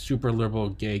a super liberal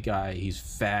gay guy. He's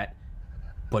fat,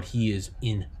 but he is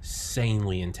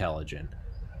insanely intelligent,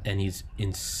 and he's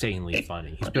insanely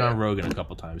funny. He's been on Rogan a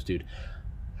couple times, dude.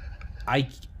 I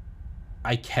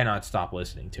cannot stop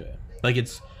listening to it. Like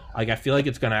it's like I feel like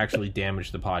it's gonna actually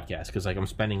damage the podcast, because like I'm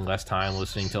spending less time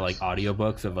listening to like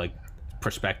audiobooks of like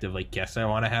prospective like guests I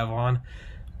want to have on,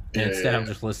 and instead I'm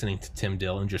just listening to Tim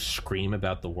Dillon just scream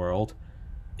about the world.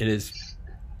 He's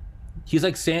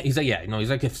like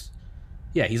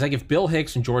if Bill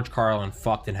Hicks and George Carlin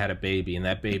fucked and had a baby, and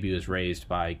that baby was raised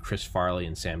by Chris Farley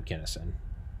and Sam Kinison.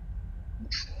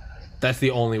 That's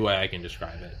the only way I can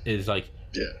describe it. Is like,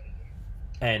 yeah.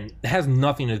 And it has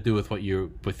nothing to do with what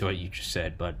you just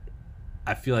said, but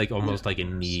I feel like almost like a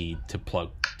need to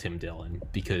plug Tim Dillon,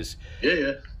 because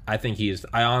I think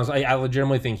I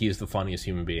legitimately think he is the funniest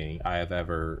human being I have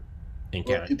ever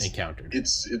encountered.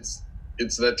 It's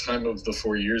it's that time of the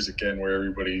 4 years again where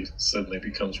everybody suddenly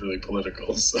becomes really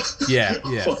political. So Yeah.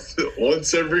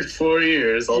 once every 4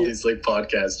 years, all these like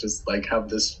podcasts just like have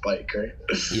this spike, right?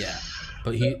 Yeah,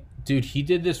 but he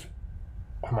did this.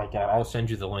 Oh my god, I'll send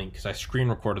you the link because I screen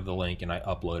recorded the link and I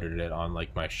uploaded it on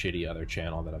like my shitty other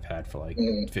channel that I've had for like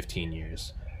 15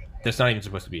 years. That's not even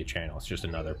supposed to be a channel. It's just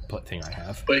another thing I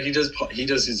have. But he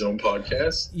does his own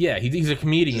podcast. Yeah, he's a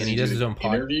comedian. He does his own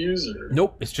podcast. Interviews?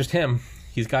 Nope, it's just him.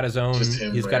 He's got his own.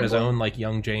 He's got his own like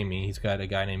young Jamie. He's got a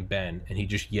guy named Ben, and he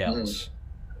just yells.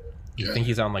 You think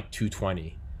he's on like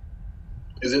 220.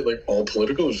 Is it like all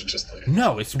political, or is it just like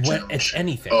no? It's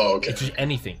anything. Oh, okay. It's just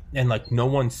anything, and like no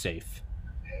one's safe,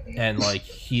 and like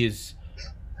he is.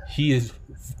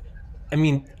 I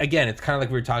mean, again, it's kind of like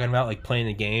we were talking about, like playing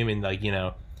the game, and like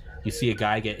you see a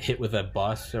guy get hit with a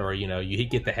bus, or you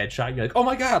get the headshot. You're like, oh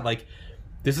my god! Like,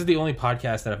 this is the only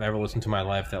podcast that I've ever listened to in my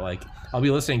life that like I'll be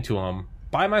listening to them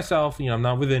by myself. I'm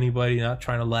not with anybody, not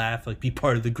trying to laugh, like be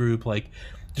part of the group, like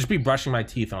just be brushing my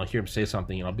teeth, and I'll hear him say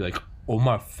something, and I'll be like, oh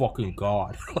my fucking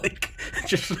god! Like,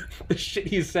 just the shit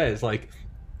he says, like,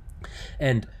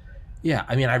 and yeah,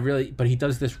 I mean, but he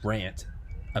does this rant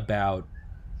about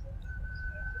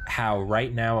how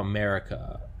right now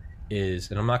America is,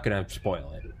 and I'm not going to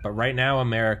spoil it, but right now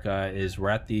America is,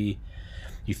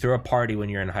 you throw a party when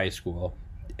you're in high school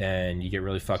and you get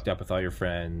really fucked up with all your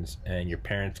friends, and your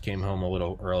parents came home a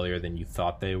little earlier than you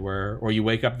thought they were, or you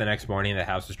wake up the next morning and the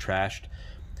house is trashed,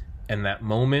 and that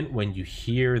moment when you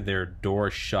hear their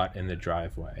door shut in the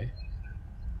driveway,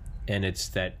 and it's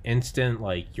that instant,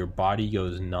 like, your body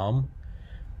goes numb,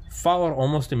 followed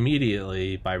almost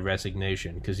immediately by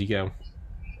resignation, because you go,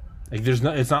 like, it's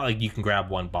not like you can grab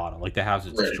one bottle. Like, the house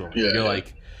is destroyed. Yeah, you're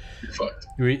like, you're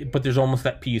fucked. But there's almost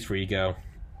that piece where you go,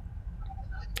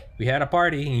 we had a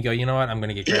party, and you go, you know what? I'm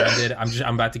gonna get grounded.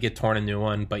 I'm about to get torn a new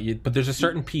one. But there's a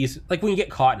certain piece, like when you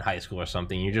get caught in high school or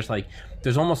something, you're just like,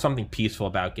 there's almost something peaceful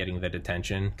about getting the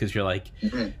detention, because you're like,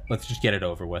 let's just get it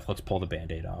over with. Let's pull the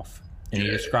Band-Aid off. And he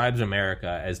describes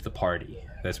America as the party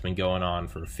that's been going on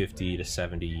for 50 to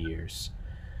 70 years,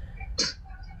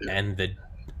 and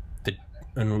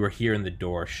and we're hearing the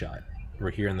door shut.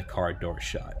 We're hearing the car door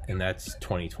shut, and that's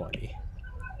 2020.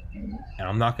 And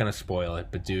I'm not gonna spoil it,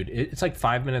 but dude, it's like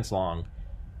 5 minutes long.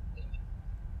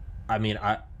 I mean,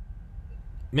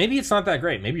 maybe it's not that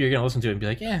great. Maybe you're gonna listen to it and be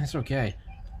like, yeah, it's okay.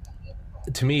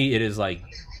 To me, it is like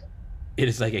No,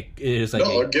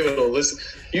 I'll give it a listen.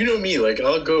 You know me, like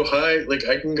I'll go high, like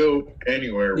I can go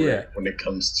anywhere when it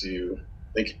comes to,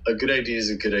 like, a good idea is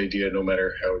a good idea no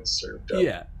matter how it's served up.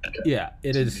 Yeah,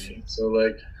 it is. Me. So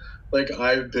like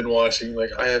I've been watching,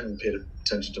 like I haven't paid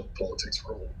attention to politics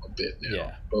for a bit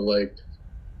now, but like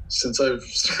since I've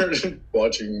started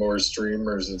watching more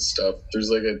streamers and stuff, there's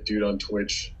like a dude on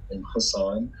Twitch named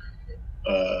Hassan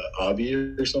Abi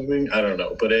or something, I don't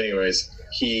know, but anyways,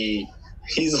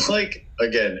 he's like,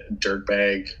 again,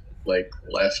 dirtbag, like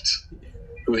left,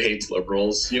 who hates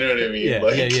liberals, you know what I mean?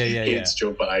 Hates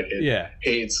Joe Biden,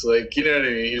 hates, like, you know what I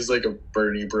mean? He's like a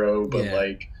Bernie bro, but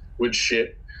like would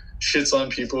shits on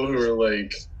people who are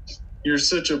like, you're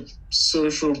such a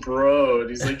social bro, and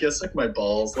he's like, yes, like my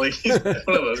balls, like he's one of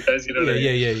those guys, you know what I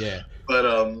mean? Yeah. But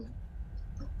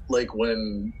like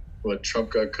when Trump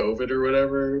got COVID or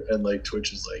whatever, and like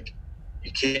Twitch is like,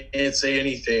 you can't say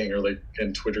anything, or like,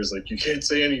 and Twitter's like, you can't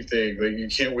say anything, like you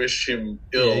can't wish him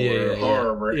ill or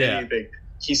harm or anything.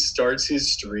 He starts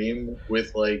his stream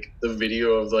with like the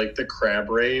video of like the crab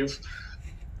rave.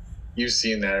 You've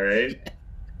seen that, right?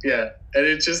 Yeah, and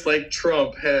it's just like,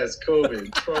 Trump has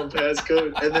COVID, Trump has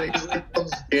COVID, and then he's like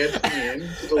comes dancing in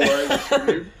to the live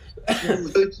stream.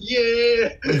 He's like,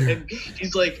 yeah, and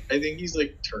he's like, I think he's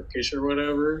like Turkish or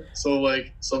whatever. So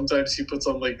like sometimes he puts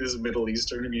on like this Middle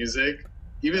Eastern music,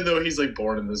 even though he's like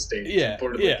born in the States,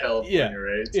 born in California,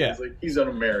 right? So he's an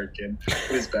American, but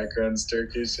his background's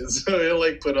Turkish, and so he'll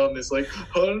like put on this like,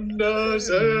 oh no,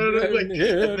 like,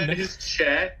 and then his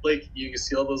chat, like you can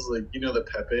see all those, like, you know, the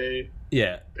Pepe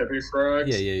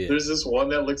frogs. There's this one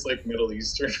that looks like Middle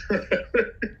Eastern or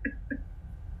whatever.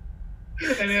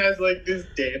 And it has like this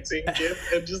dancing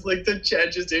gif, and just like the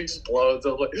chat just explodes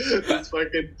of like this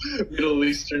fucking Middle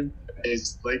Eastern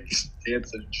face, like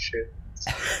dancing shit.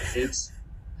 It's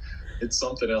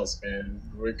something else, man.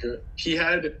 He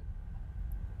had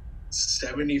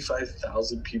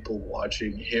 75,000 people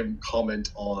watching him comment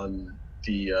on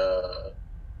the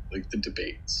like the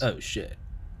debates. Oh shit!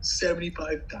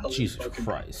 75,000. Jesus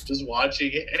Christ! Just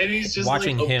watching it, and he's just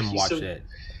watching like him watch it.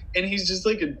 And he's just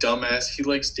like a dumbass. He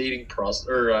likes dating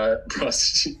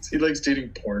prostitutes. He likes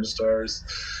dating porn stars.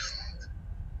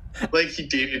 Like he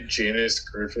dated Janice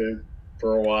Griffith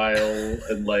for a while,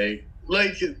 and like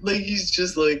like he's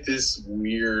just like this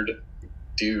weird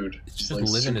dude. He's He's just like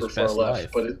living super his far best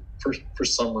left, life. but for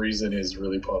some reason is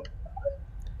really popular.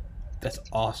 That's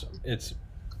awesome. It's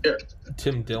Yeah.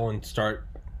 Tim Dillon started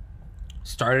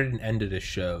and ended his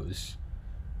shows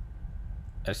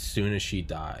as soon as she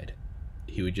died.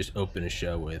 He would just open a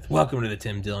show with, "Welcome to the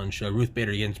Tim Dillon Show. Ruth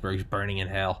Bader Ginsburg's burning in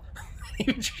hell."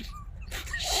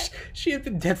 She had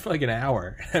been dead for like an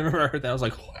hour. I remember I heard that. I was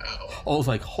like, Wow. I was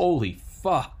like, holy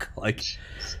fuck. Like,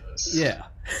 Jesus. yeah.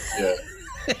 Yeah.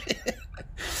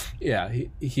 Yeah,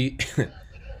 he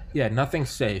yeah, nothing's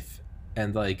safe.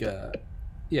 And like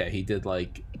he did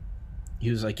like, he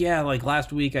was like, yeah, like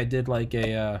last week I did like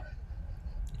a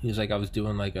he was like, I was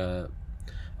doing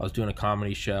a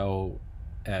comedy show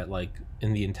at like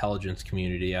in the intelligence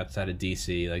community outside of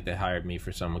DC. Like they hired me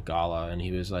for some gala, and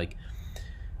he's like,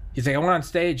 I went on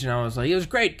stage and I was like, it was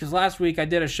great because last week I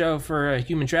did a show for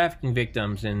human trafficking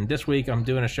victims, and this week I'm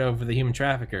doing a show for the human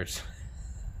traffickers.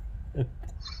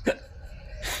 But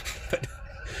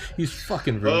he's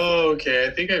fucking rude. Oh, okay. I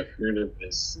think I've heard of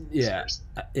this. Yeah,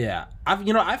 yeah.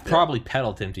 I've probably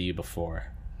peddled him to you before.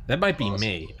 That might be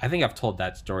me. I think I've told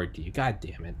that story to you. God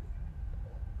damn it.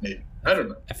 Maybe. I don't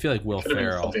know. I feel like Will Could have been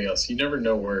Ferrell. something else. You never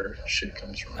know where shit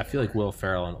comes from. I feel like Will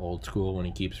Ferrell in Old School when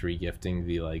he keeps regifting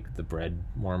the bread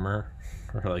warmer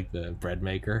or like the bread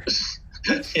maker.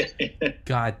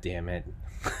 God damn it.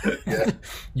 Yeah.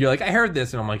 You're like, I heard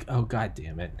this, and I'm like, oh god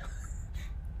damn it.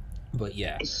 But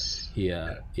yeah,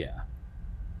 yeah.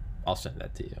 I'll send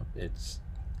that to you. It's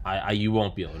you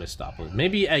won't be able to stop it.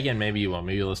 Maybe you won't.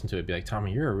 Maybe you'll listen to it and be like,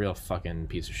 Tommy, you're a real fucking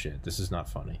piece of shit. This is not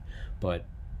funny. But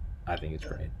I think it's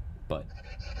great. But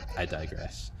I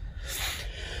digress.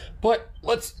 But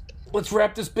let's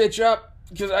wrap this bitch up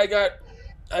because I got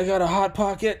a hot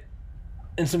pocket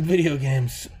and some video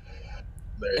games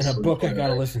Nice. and a book I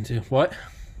gotta listen to. What?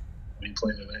 What are you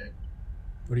playing tonight?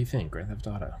 What do you think, Grand Theft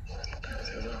Auto?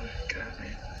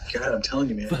 God, I'm telling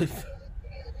you, man.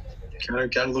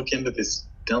 Gotta look into this.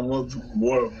 Download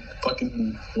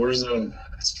fucking Warzone.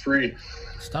 It's free.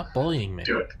 Stop bullying me.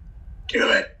 Do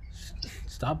it.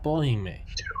 Stop bullying me.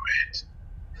 Do it.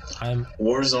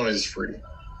 Warzone is free.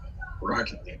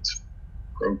 Rocket League's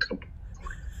Pro Company.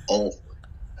 All.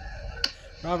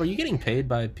 Rob, are you getting paid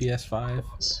by PS5,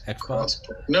 Xbox?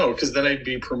 No, because then I'd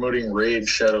be promoting Raid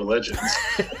Shadow Legends.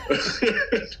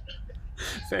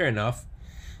 Fair enough.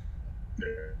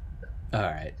 All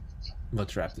right.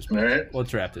 Let's wrap this. All right.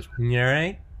 Let's wrap this. You all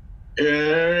right?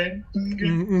 Yeah.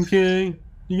 Okay.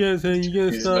 You guys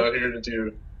He's stop. not here to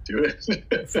do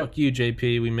it. Fuck you,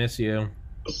 JP. We miss you.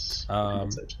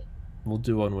 We'll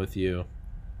do one with you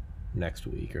next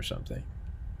week or something.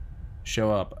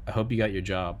 Show up. I hope you got your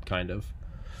job, kind of.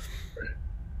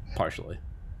 Partially.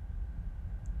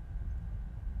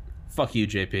 Fuck you,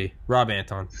 JP. Rob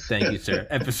Anton. Thank you, sir.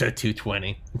 Episode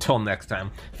 220. Until next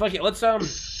time. Fuck it. Let's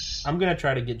I'm gonna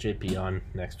try to get JP on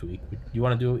next week. You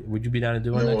want to do it? Would you be down to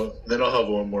do one next? Then I'll have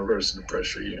one more person to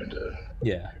pressure you into.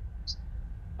 Yeah.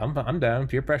 I'm down.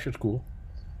 Peer pressure's cool.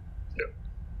 Yep.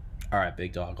 All right,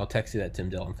 big dog. I'll text you that Tim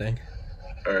Dillon thing.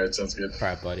 All right, sounds good. All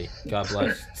right, buddy. God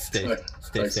bless. Stay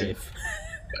Bye. safe.